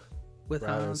 solo. With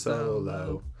Riding Han solo.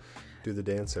 Solo. Do the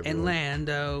dance, everyone. And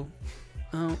Lando.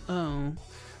 Oh.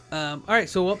 All right,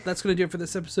 so that's going to do it for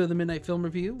this episode of the Midnight Film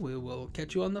Review. We will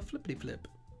catch you on the flippity flip.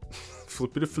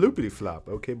 Flippity floopity flop.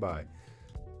 Okay, bye.